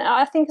them. And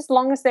I think as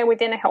long as they're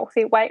within a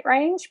healthy weight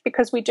range,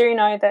 because we do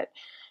know that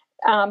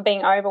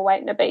being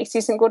overweight and obese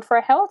isn't good for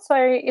our health. So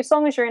as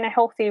long as you're in a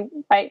healthy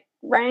weight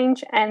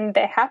range and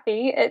they're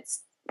happy,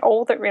 it's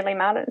all that really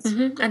matters.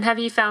 Mm-hmm. And have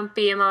you found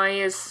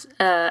BMI is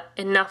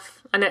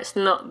enough? I know it's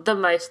not the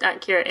most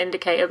accurate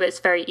indicator, but it's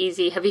very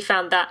easy. Have you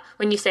found that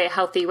when you say a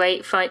healthy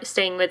weight,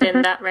 staying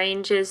within that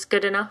range is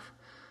good enough?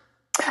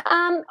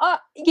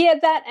 Yeah,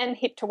 that and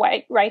hip to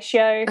weight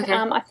ratio. Okay.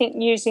 I think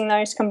using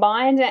those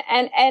combined,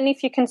 and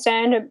if you're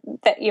concerned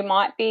that you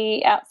might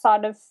be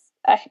outside of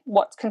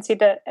what's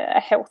considered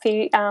a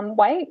healthy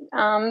weight,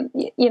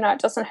 it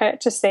doesn't hurt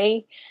to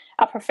see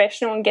a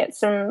professional and get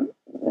some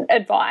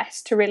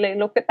advice to really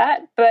look at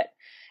that. But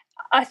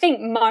I think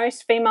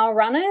most female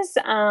runners,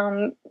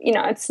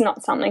 it's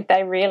not something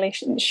they really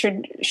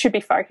should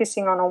be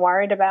focusing on or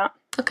worried about.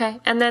 Okay,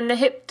 and then the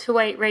hip to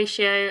weight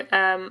ratio,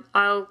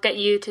 I'll get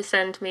you to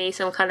send me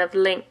some kind of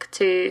link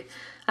to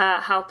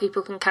how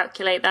people can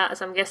calculate that,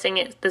 as I'm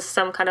guessing there's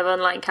some kind of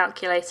online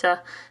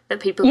calculator that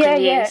people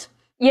can use.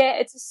 Yeah,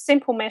 it's a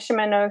simple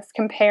measurement of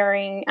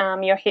comparing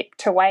your hip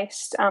to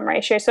waist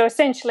ratio. So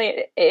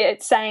essentially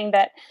it's saying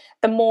that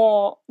the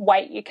more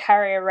weight you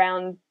carry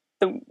around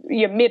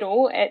your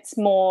middle, it's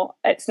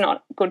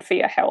not good for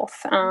your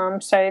health.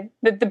 So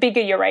the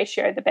bigger your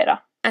ratio, the better.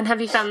 And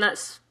have you found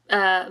that's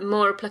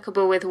more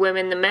applicable with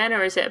women than men,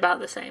 or is it about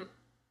the same?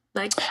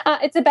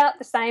 It's about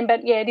the same,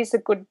 but yeah, it's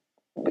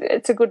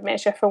a good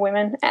measure for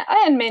women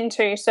and men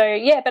too. So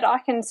yeah, but I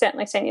can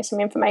certainly send you some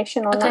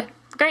information on that.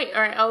 Great.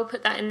 All right, I'll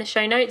put that in the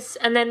show notes.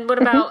 And then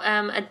what about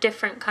a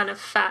different kind of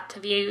fat?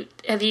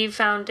 Have you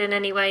found in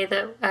any way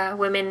that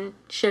women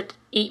should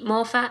eat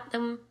more fat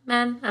than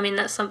men? I mean,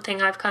 that's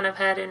something I've kind of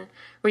heard in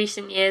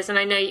recent years. And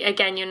I know,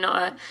 again, you're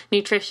not a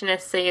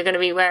nutritionist, so you're going to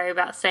be wary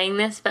about saying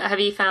this, but have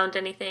you found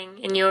anything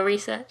in your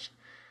research?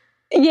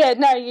 Yeah,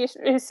 no,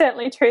 it's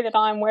certainly true that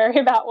I'm wary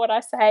about what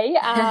I say.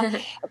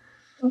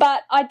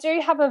 But I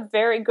do have a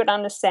very good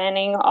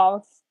understanding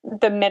of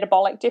the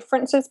metabolic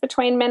differences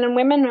between men and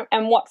women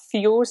and what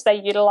fuels they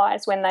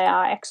utilise when they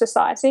are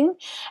exercising.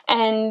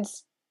 And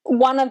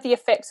one of the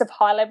effects of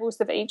high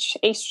levels of each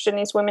estrogen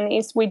in women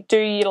is we do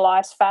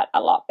utilise fat a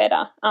lot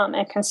better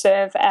and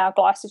conserve our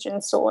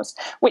glycogen stores,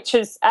 which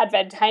is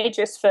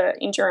advantageous for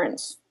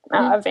endurance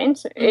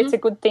events. It's a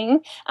good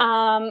thing.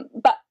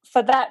 But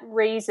for that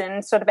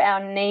reason, sort of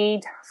our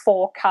need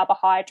for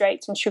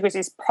carbohydrates and sugars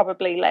is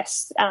probably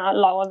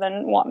lower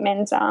than what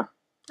men's are.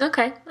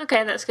 Okay,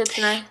 that's good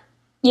to know.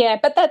 Yeah,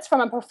 but that's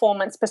from a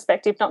performance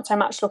perspective, not so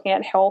much looking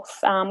at health,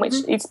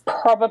 which is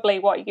probably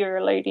what you're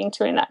alluding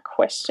to in that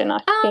question, I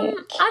think.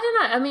 I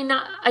don't know. I mean,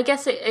 I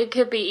guess it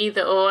could be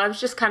either or. I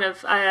was just kind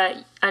of,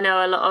 I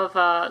know a lot of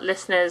our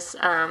listeners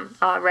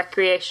are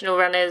recreational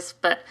runners,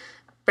 but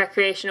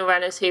recreational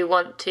runners who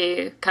want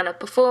to kind of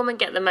perform and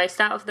get the most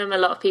out of them. A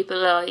lot of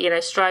people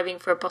are, striving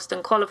for a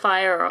Boston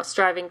qualifier or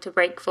striving to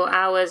break 4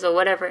 hours or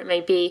whatever it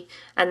may be,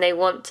 and they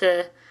want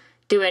to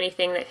do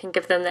anything that can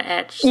give them the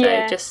edge.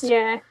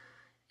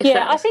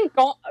 I think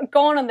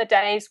gone are the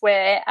days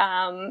where,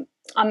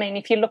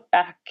 if you look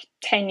back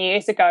 10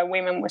 years ago,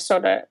 women were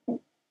sort of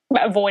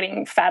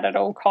avoiding fat at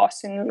all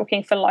costs and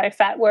looking for low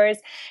fat, whereas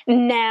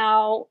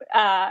now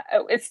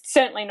it's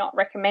certainly not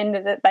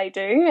recommended that they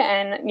do.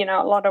 And,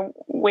 a lot of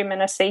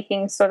women are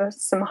seeking sort of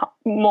some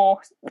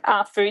more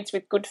foods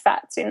with good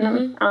fats in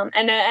them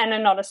and are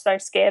not so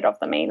scared of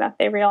them either.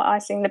 They're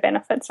realising the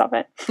benefits of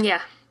it.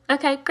 Yeah.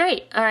 Okay,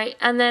 great. All right.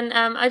 And then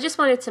I just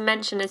wanted to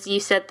mention, as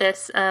you said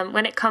this,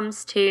 when it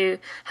comes to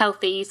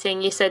healthy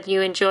eating, you said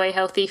you enjoy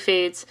healthy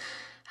foods.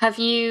 Have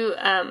you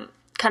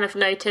kind of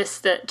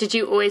noticed that, did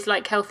you always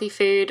like healthy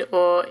food?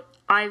 Or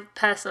I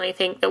personally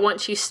think that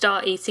once you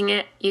start eating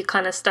it, you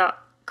kind of start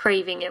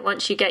craving it.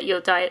 Once you get your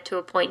diet to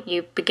a point,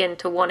 you begin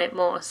to want it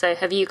more. So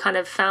have you kind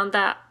of found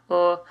that,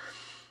 or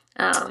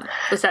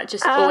was that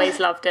just always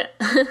loved it?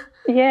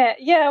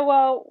 Yeah,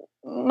 well,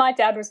 my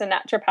dad was a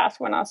naturopath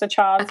when I was a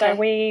child, so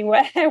we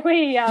were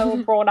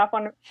brought up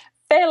on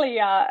fairly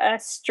a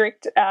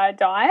strict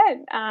diet.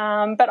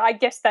 But I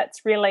guess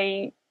that's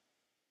really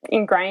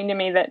ingrained in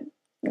me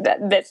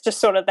that's just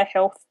sort of the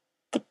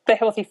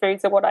healthy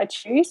foods are what I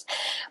choose.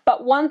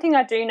 But one thing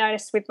I do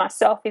notice with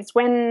myself is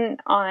when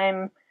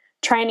I'm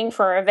training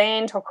for an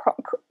event or,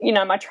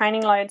 my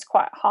training load's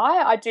quite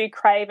high, I do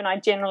crave and I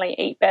generally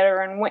eat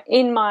better. And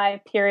in my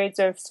periods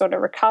of sort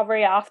of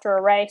recovery after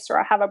a race or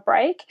I have a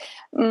break,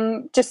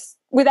 just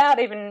without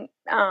even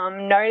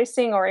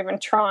noticing or even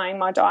trying,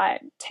 my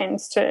diet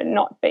tends to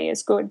not be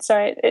as good.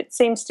 So it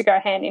seems to go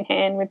hand in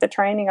hand with the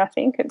training, I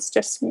think. It's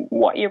just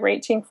what you're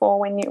reaching for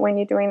when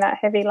you're doing that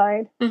heavy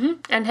load. Mm-hmm.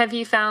 And have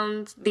you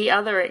found the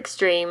other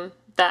extreme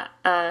that,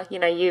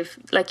 you've,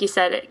 like you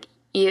said,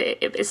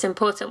 it's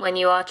important when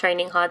you are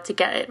training hard to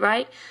get it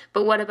right,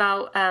 but what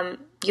about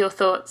your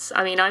thoughts?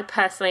 I mean, I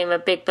personally am a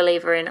big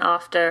believer in,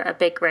 after a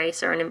big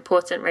race or an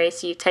important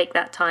race, you take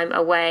that time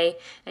away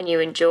and you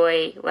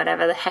enjoy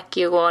whatever the heck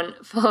you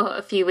want for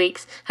a few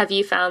weeks. Have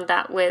you found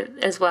that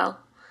as well?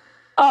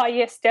 Oh,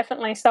 yes,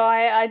 definitely. So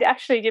I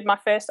actually did my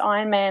first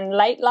Ironman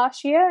late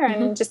last year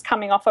and just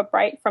coming off a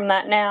break from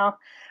that now,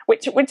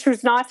 which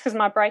was nice because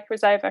my break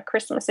was over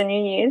Christmas and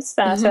New Year's.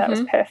 So that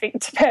was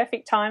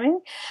perfect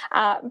timing.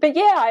 But,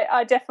 yeah,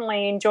 I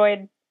definitely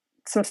enjoyed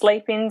some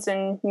sleep-ins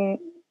and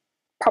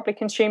probably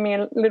consuming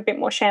a little bit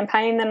more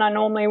champagne than I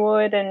normally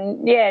would,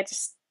 and, yeah,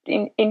 just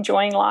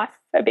enjoying life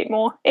a bit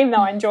more, even though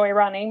I enjoy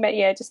running, but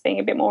yeah, just being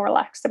a bit more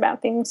relaxed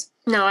about things.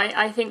 No,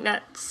 I think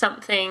that's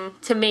something,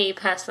 to me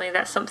personally,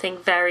 that's something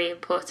very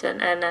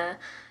important. And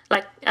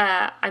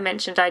I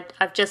mentioned,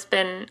 I've just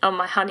been on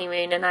my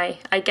honeymoon, and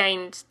I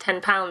gained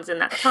 10 pounds in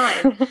that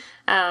time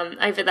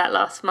over that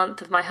last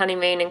month of my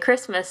honeymoon and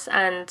Christmas.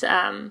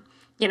 And,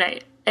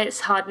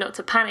 it's hard not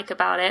to panic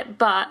about it.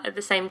 But at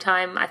the same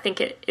time, I think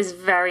it is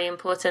very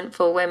important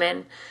for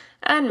women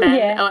and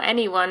men or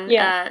anyone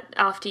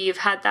after you've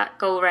had that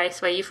goal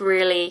race where you've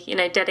really,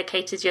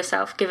 dedicated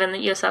yourself, given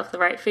yourself the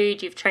right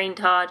food, you've trained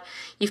hard,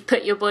 you've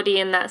put your body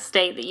in that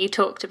state that you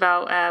talked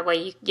about where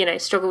you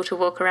struggle to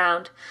walk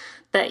around,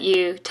 that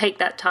you take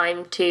that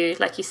time to,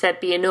 like you said,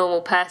 be a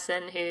normal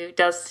person who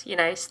does,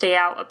 stay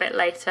out a bit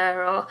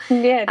later or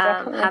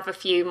have a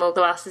few more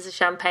glasses of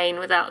champagne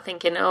without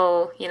thinking,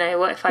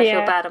 what if I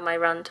feel bad on my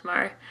run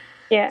tomorrow?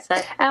 Yeah.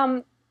 So,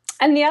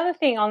 and the other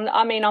thing, I'm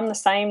the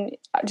same,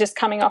 just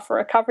coming off a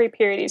recovery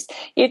period, is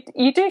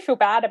you do feel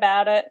bad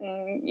about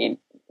it,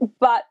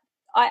 but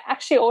I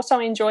actually also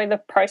enjoy the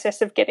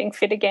process of getting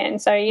fit again.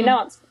 So,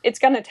 it's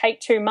going to take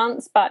 2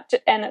 months,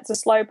 and it's a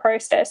slow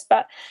process,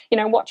 but,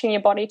 watching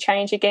your body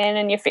change again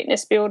and your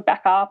fitness build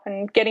back up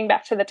and getting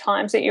back to the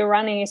times that you're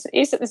running is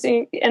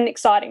an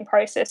exciting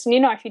process. And,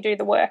 if you do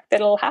the work,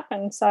 that'll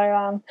happen.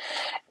 So,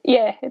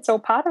 it's all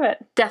part of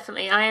it.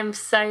 Definitely. I am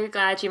so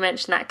glad you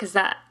mentioned that, because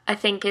that, I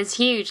think, is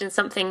huge and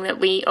something that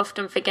we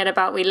often forget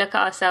about. We look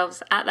at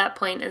ourselves at that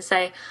point and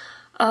say,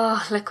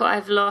 oh, look what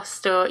I've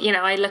lost. Or,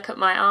 I look at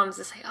my arms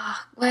and say,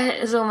 oh, where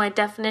is all my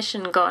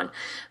definition gone?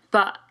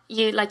 But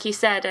like you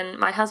said, and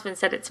my husband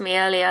said it to me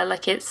earlier,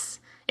 like it's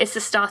a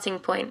starting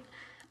point.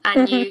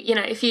 And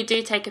if you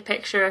do take a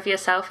picture of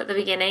yourself at the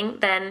beginning,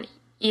 then,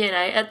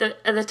 at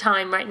the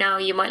time right now,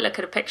 you might look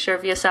at a picture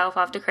of yourself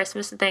after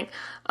Christmas and think,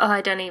 oh,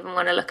 I don't even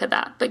want to look at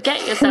that. But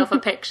get yourself a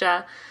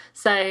picture.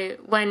 So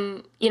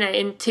when,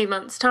 in 2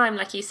 months' time,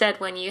 like you said,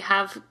 when you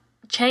have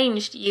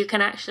changed, you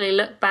can actually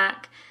look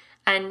back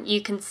and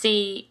you can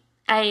see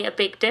a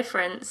big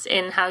difference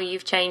in how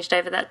you've changed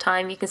over that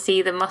time. You can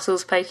see the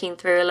muscles poking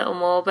through a little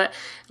more, but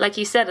like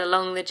you said,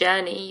 along the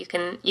journey,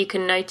 you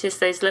can notice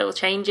those little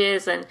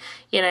changes, and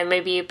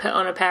maybe you put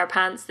on a pair of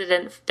pants that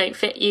don't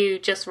fit you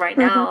just right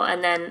now,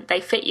 and then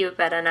they fit you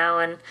better now.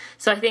 And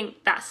so I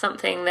think that's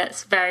something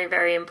that's very,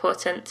 very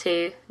important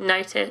to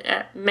mention,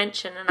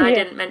 and I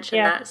didn't mention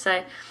that.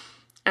 So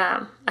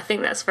I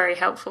think that's very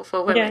helpful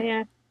for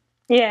women.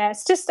 Yeah.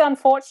 It's just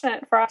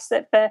unfortunate for us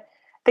that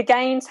the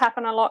gains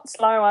happen a lot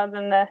slower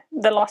than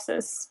the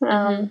losses.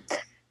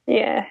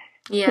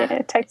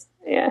 It takes.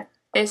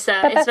 It's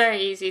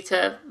very easy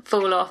to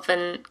fall off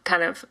and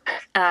kind of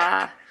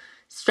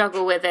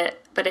struggle with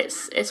it, but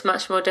it's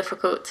much more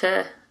difficult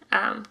to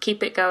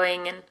keep it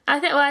going. And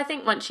I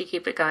think once you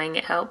keep it going,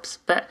 it helps.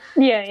 But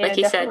like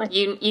you said,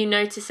 you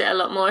notice it a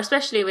lot more,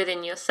 especially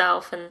within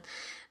yourself. And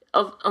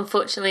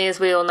unfortunately,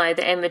 as we all know,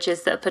 the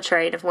images that are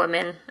portrayed of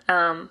women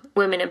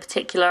in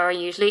particular, are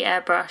usually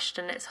airbrushed,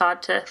 and it's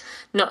hard to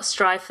not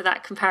strive for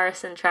that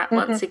comparison trap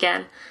once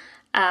again.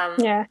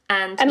 And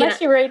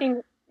unless you're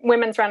reading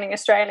Women's Running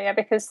Australia,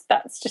 because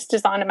that's just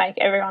designed to make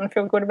everyone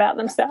feel good about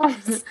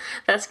themselves.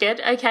 That's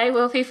good. Okay,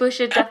 well, people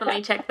should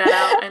definitely check that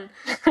out.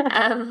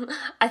 And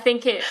I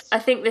think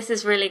this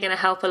is really going to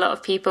help a lot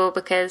of people,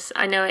 because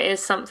I know it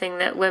is something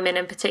that women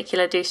in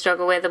particular do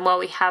struggle with. And while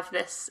we have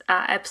this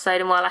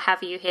episode, and while I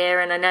have you here,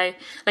 and I know,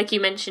 like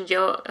you mentioned,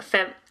 you're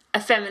a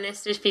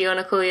feminist, if you want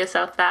to call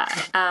yourself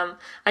that,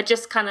 I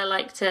just kind of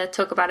like to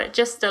talk about it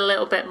just a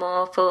little bit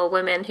more for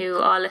women who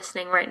are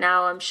listening right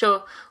now. I'm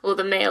sure all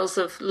the males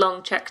have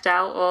long checked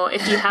out, or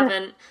if you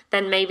haven't,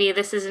 then maybe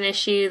this is an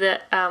issue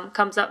that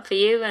comes up for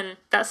you, and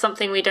that's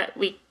something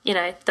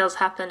does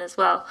happen as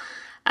well.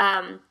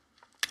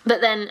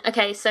 But then,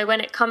 okay, so when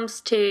it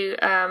comes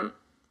to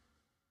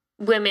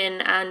women,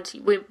 and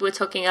we were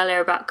talking earlier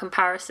about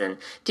comparison,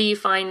 do you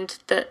find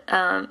that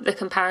the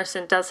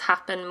comparison does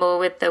happen more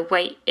with the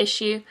weight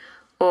issue,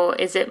 or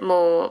is it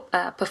more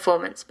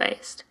performance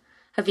based?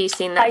 Have you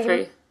seen that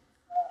through?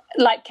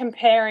 Like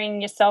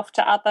comparing yourself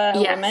to other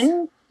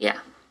women? Yeah.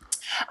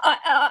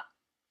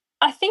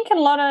 I think a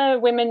lot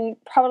of women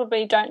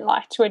probably don't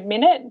like to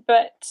admit it,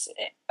 but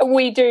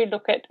we do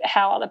look at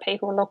how other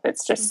people look.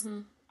 It's just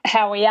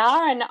how we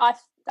are. And I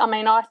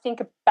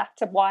think back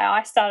to why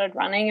I started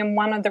running, and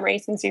one of the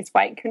reasons is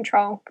weight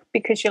control,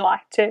 because you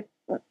like to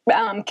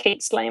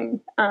keep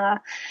slim.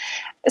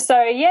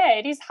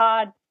 It is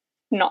hard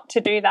not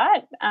to do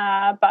that,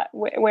 but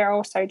we're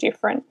also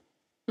different.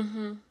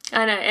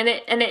 I know, and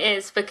it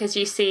is, because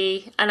you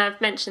see, and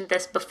I've mentioned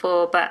this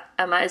before, but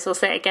I might as well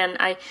say it again,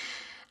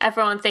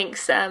 everyone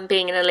thinks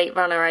being an elite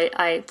runner,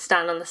 I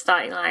stand on the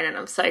starting line and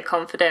I'm so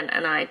confident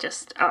and I'm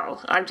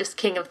just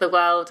king of the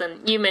world.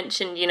 And you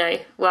mentioned,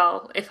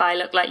 well, if I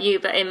look like you,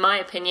 but in my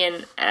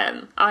opinion,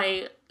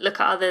 I look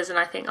at others and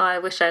I think, I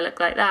wish I looked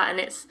like that. And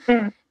it's,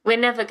 we're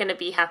never going to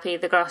be happy.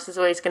 The grass is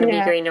always going to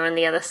be greener on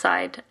the other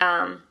side.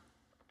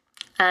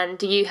 And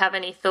do you have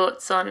any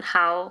thoughts on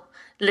how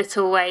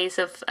little ways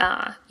of,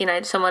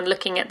 someone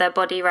looking at their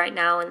body right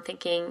now and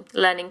thinking,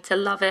 learning to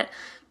love it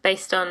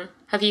based on,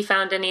 have you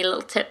found any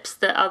little tips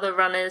that other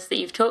runners that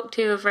you've talked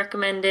to have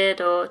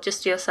recommended, or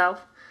just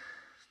yourself?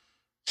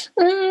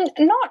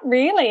 Not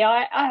really.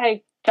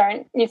 I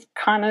don't, you've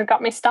kind of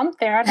got me stumped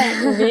there. I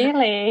don't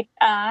really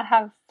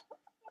have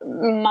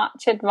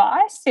much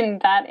advice in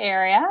that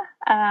area.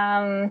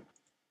 I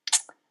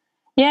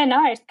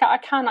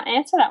cannot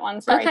answer that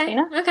one. Sorry,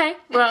 Tina. Okay.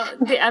 Well,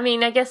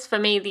 I guess for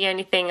me, the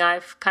only thing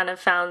I've kind of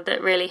found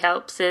that really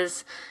helps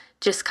is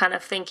just kind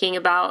of thinking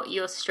about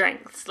your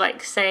strengths.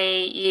 Like,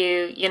 say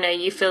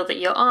you feel that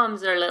your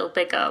arms are a little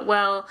bigger.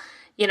 Well,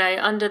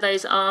 under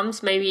those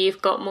arms, maybe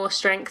you've got more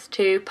strength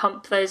to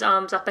pump those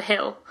arms up a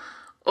hill.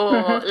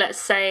 Or let's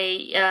say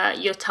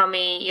your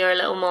tummy, you're a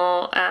little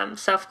more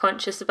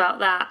self-conscious about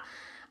that.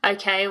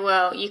 Okay,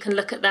 well, you can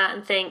look at that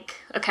and think,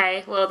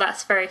 okay, well,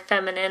 that's very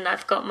feminine.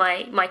 I've got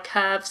my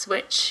curves,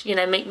 which,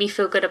 make me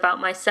feel good about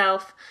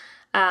myself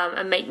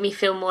and make me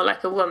feel more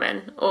like a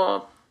woman.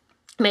 Or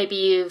maybe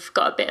you've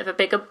got a bit of a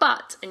bigger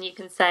butt and you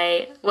can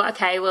say, well,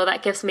 okay, well,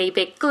 that gives me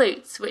big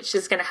glutes, which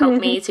is going to help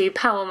me to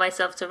power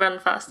myself to run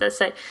faster.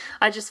 So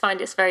I just find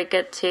it's very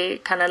good to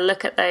kind of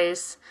look at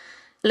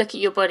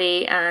your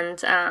body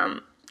and,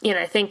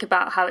 think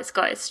about how it's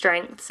got its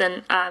strengths.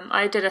 And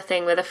I did a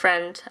thing with a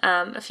friend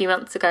a few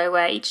months ago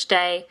where each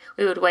day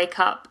we would wake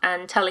up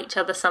and tell each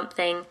other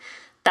something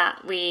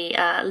that we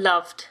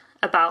loved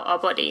about our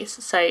bodies.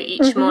 So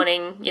each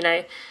morning,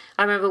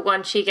 I remember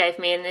one she gave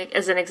me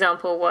as an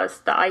example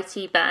was the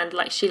IT band.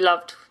 Like, she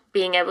loved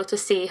being able to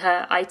see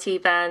her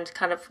IT band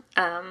kind of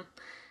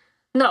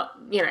not,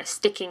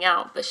 sticking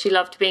out, but she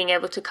loved being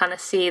able to kind of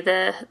see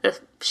the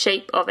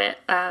shape of it.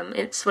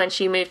 It's when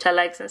she moved her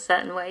legs in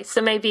certain ways.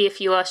 So maybe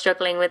if you are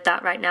struggling with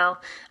that right now,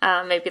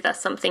 maybe that's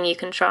something you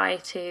can try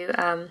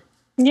to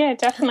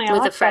definitely. I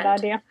like that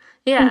idea.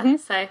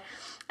 So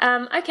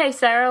okay,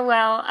 Sarah,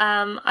 well,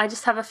 I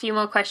just have a few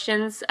more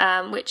questions,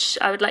 which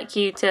I would like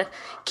you to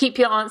keep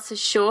your answers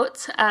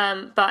short.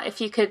 But if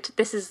you could,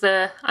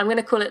 I'm going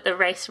to call it the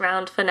race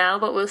round for now,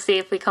 but we'll see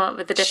if we come up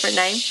with a different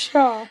name.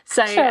 Sure.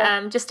 So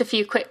just a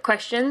few quick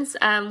questions.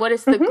 What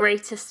is the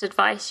greatest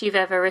advice you've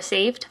ever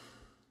received?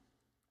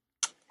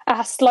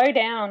 Slow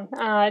down.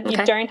 You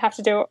don't have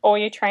to do all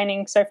your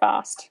training so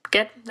fast.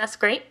 Good. That's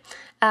great.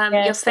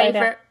 Your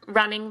favorite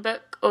running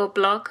book or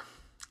blog?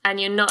 And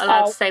you're not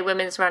allowed to say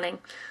women's running.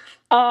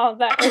 Oh,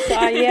 that was,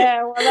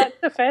 well, that's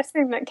the first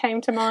thing that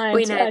came to mind.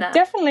 We know that.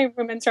 Definitely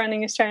Women's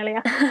Running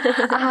Australia.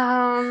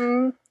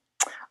 I'm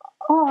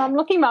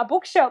looking at my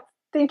bookshop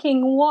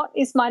thinking, what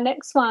is my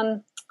next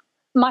one?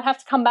 Might have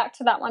to come back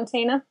to that one,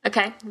 Tina.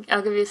 Okay,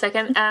 I'll give you a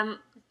second.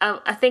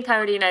 I think I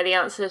already know the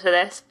answer to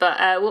this,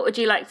 but what would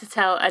you like to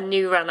tell a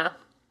new runner?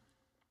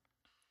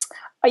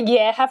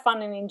 Have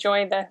fun and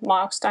enjoy the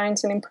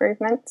milestones and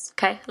improvements.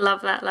 Okay,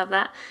 love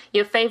that.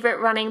 Your favourite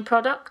running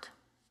product?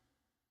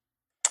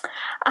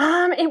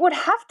 It would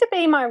have to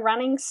be my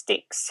running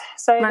sticks.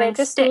 So they're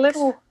just a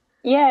little...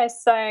 Yeah,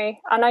 so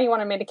I know you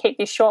wanted me to keep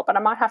this short, but I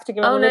might have to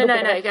give a little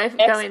bit of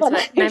go into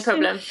it. No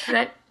problem.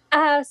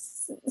 No.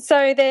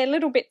 So they're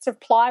little bits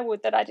of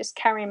plywood that I just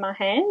carry in my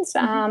hands,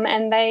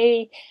 and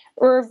they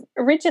were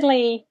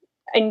originally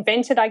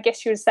invented, I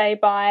guess you would say,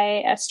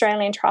 by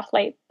Australian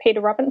triathlete Peter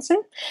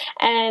Robinson,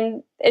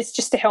 and it's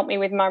just to help me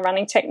with my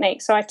running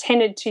technique. So I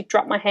tended to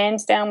drop my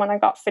hands down when I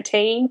got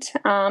fatigued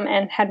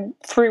and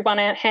threw one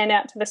hand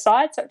out to the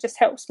side, so it just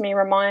helps me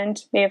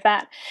remind me of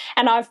that.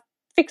 And I've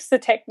fixed the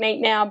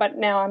technique now, but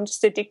now I'm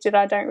just addicted.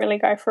 I don't really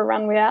go for a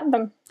run without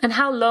them. And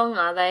how long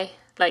are they?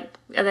 Like,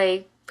 are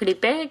they pretty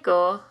big,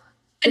 or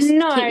just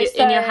keep it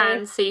in your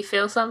hands so you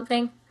feel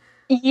something?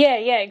 Yeah,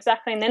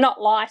 exactly. And they're not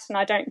light, and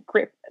I don't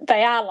grip.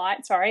 They are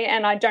light,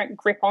 and I don't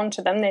grip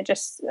onto them. They're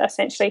just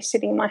essentially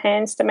sitting in my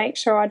hands to make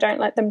sure I don't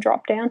let them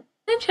drop down.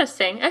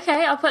 Interesting.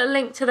 Okay, I'll put a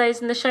link to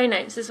those in the show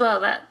notes as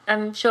well. That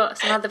I'm sure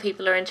some other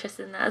people are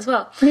interested in that as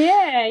well.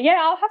 Yeah.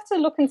 I'll have to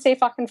look and see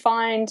if I can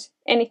find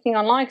anything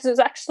online, because it was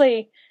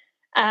actually,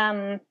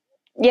 a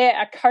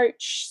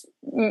coach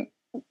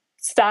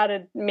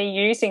started me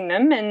using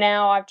them, and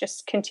now I've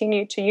just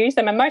continued to use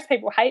them. And most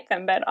people hate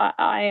them, but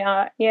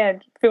I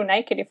feel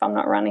naked if I'm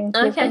not running.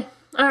 Okay.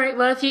 All right.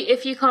 Well,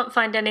 if you can't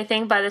find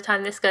anything by the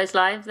time this goes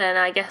live, then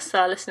I guess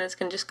our listeners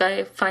can just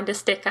go find an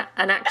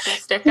actual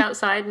stick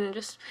outside and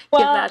just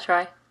give that a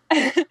try.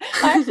 I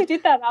actually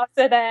did that. I was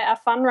at a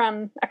fun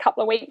run a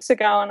couple of weeks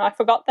ago and I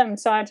forgot them,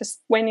 so I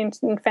just went in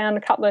and found a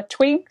couple of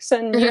twigs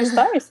and used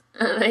those.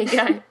 There you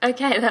go.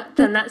 Okay,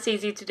 then that's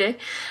easy to do.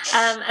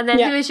 And then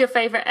who is your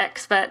favourite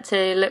expert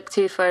to look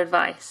to for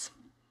advice?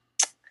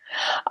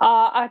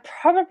 I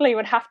probably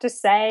would have to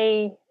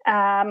say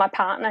my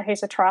partner,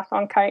 who's a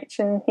triathlon coach,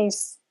 and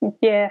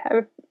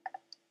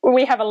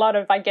we have a lot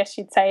of, I guess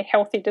you'd say,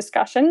 healthy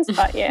discussions.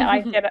 But yeah,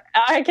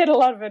 I get a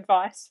lot of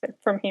advice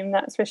from him.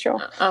 That's for sure.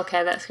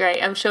 Okay, that's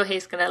great. I'm sure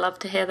he's going to love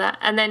to hear that.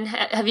 And then,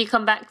 have you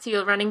come back to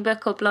your running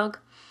book or blog?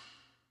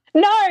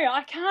 No,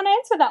 I can't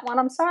answer that one.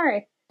 I'm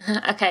sorry.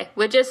 Okay,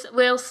 we'll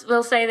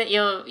say that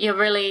you're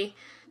really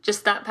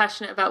just that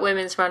passionate about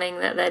women's running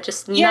that there's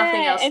just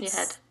nothing else in your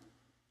head.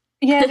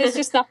 Yeah, there's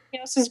just nothing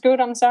else is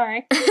good. I'm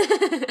sorry.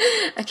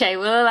 Okay,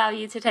 we'll allow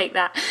you to take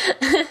that.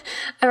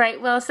 All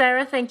right. Well,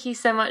 Sarah, thank you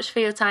so much for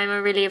your time. I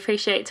really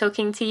appreciate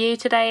talking to you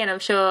today, and I'm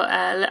sure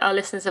our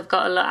listeners have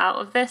got a lot out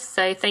of this.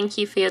 So thank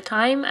you for your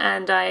time,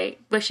 and I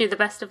wish you the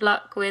best of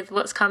luck with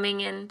what's coming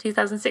in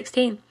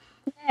 2016.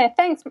 Yeah,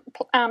 thanks,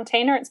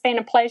 Tina. It's been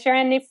a pleasure.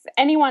 And if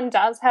anyone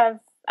does have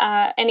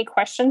any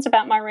questions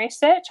about my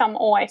research, I'm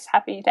always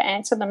happy to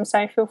answer them.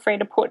 So feel free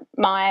to put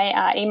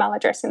my email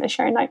address in the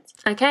show notes.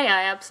 Okay,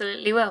 I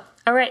absolutely will.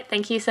 All right,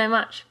 thank you so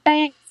much.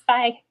 Thanks.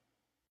 Bye.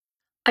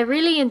 I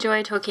really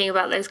enjoy talking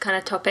about those kind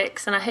of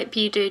topics, and I hope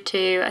you do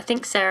too. I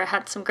think Sarah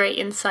had some great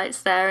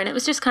insights there, and it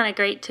was just kind of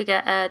great to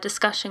get a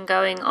discussion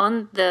going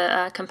on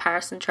the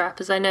comparison trap,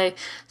 as I know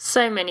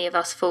so many of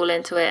us fall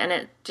into it, and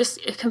it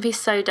can be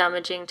so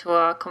damaging to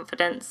our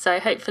confidence. So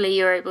hopefully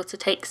you're able to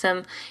take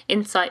some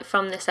insight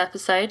from this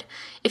episode.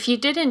 If you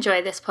did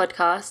enjoy this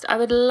podcast, I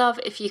would love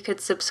if you could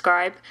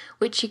subscribe,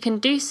 which you can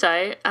do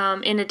so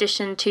in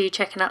addition to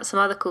checking out some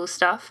other cool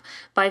stuff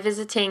by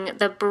visiting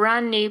the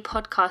brand new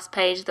podcast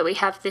page that we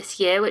have this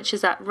year, which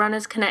is at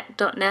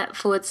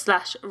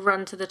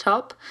runnersconnect.net/run to the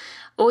top.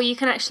 Or you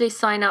can actually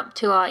sign up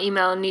to our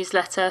email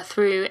newsletter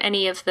through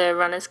any of the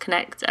Runners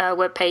Connect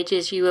web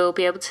pages. You will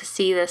be able to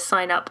see the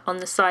sign up on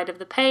the side of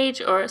the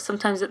page or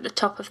sometimes at the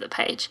top of the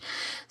page.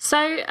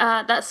 So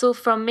that's all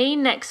from me.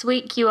 Next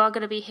week you are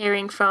going to be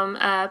hearing from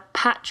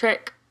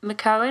Patrick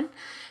McCowan,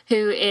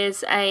 who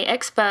is an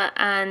expert,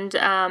 and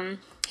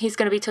he's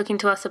going to be talking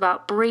to us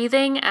about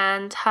breathing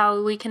and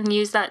how we can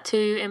use that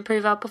to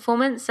improve our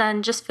performance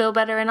and just feel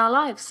better in our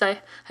lives. So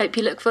hope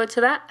you look forward to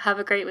that. Have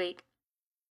a great week.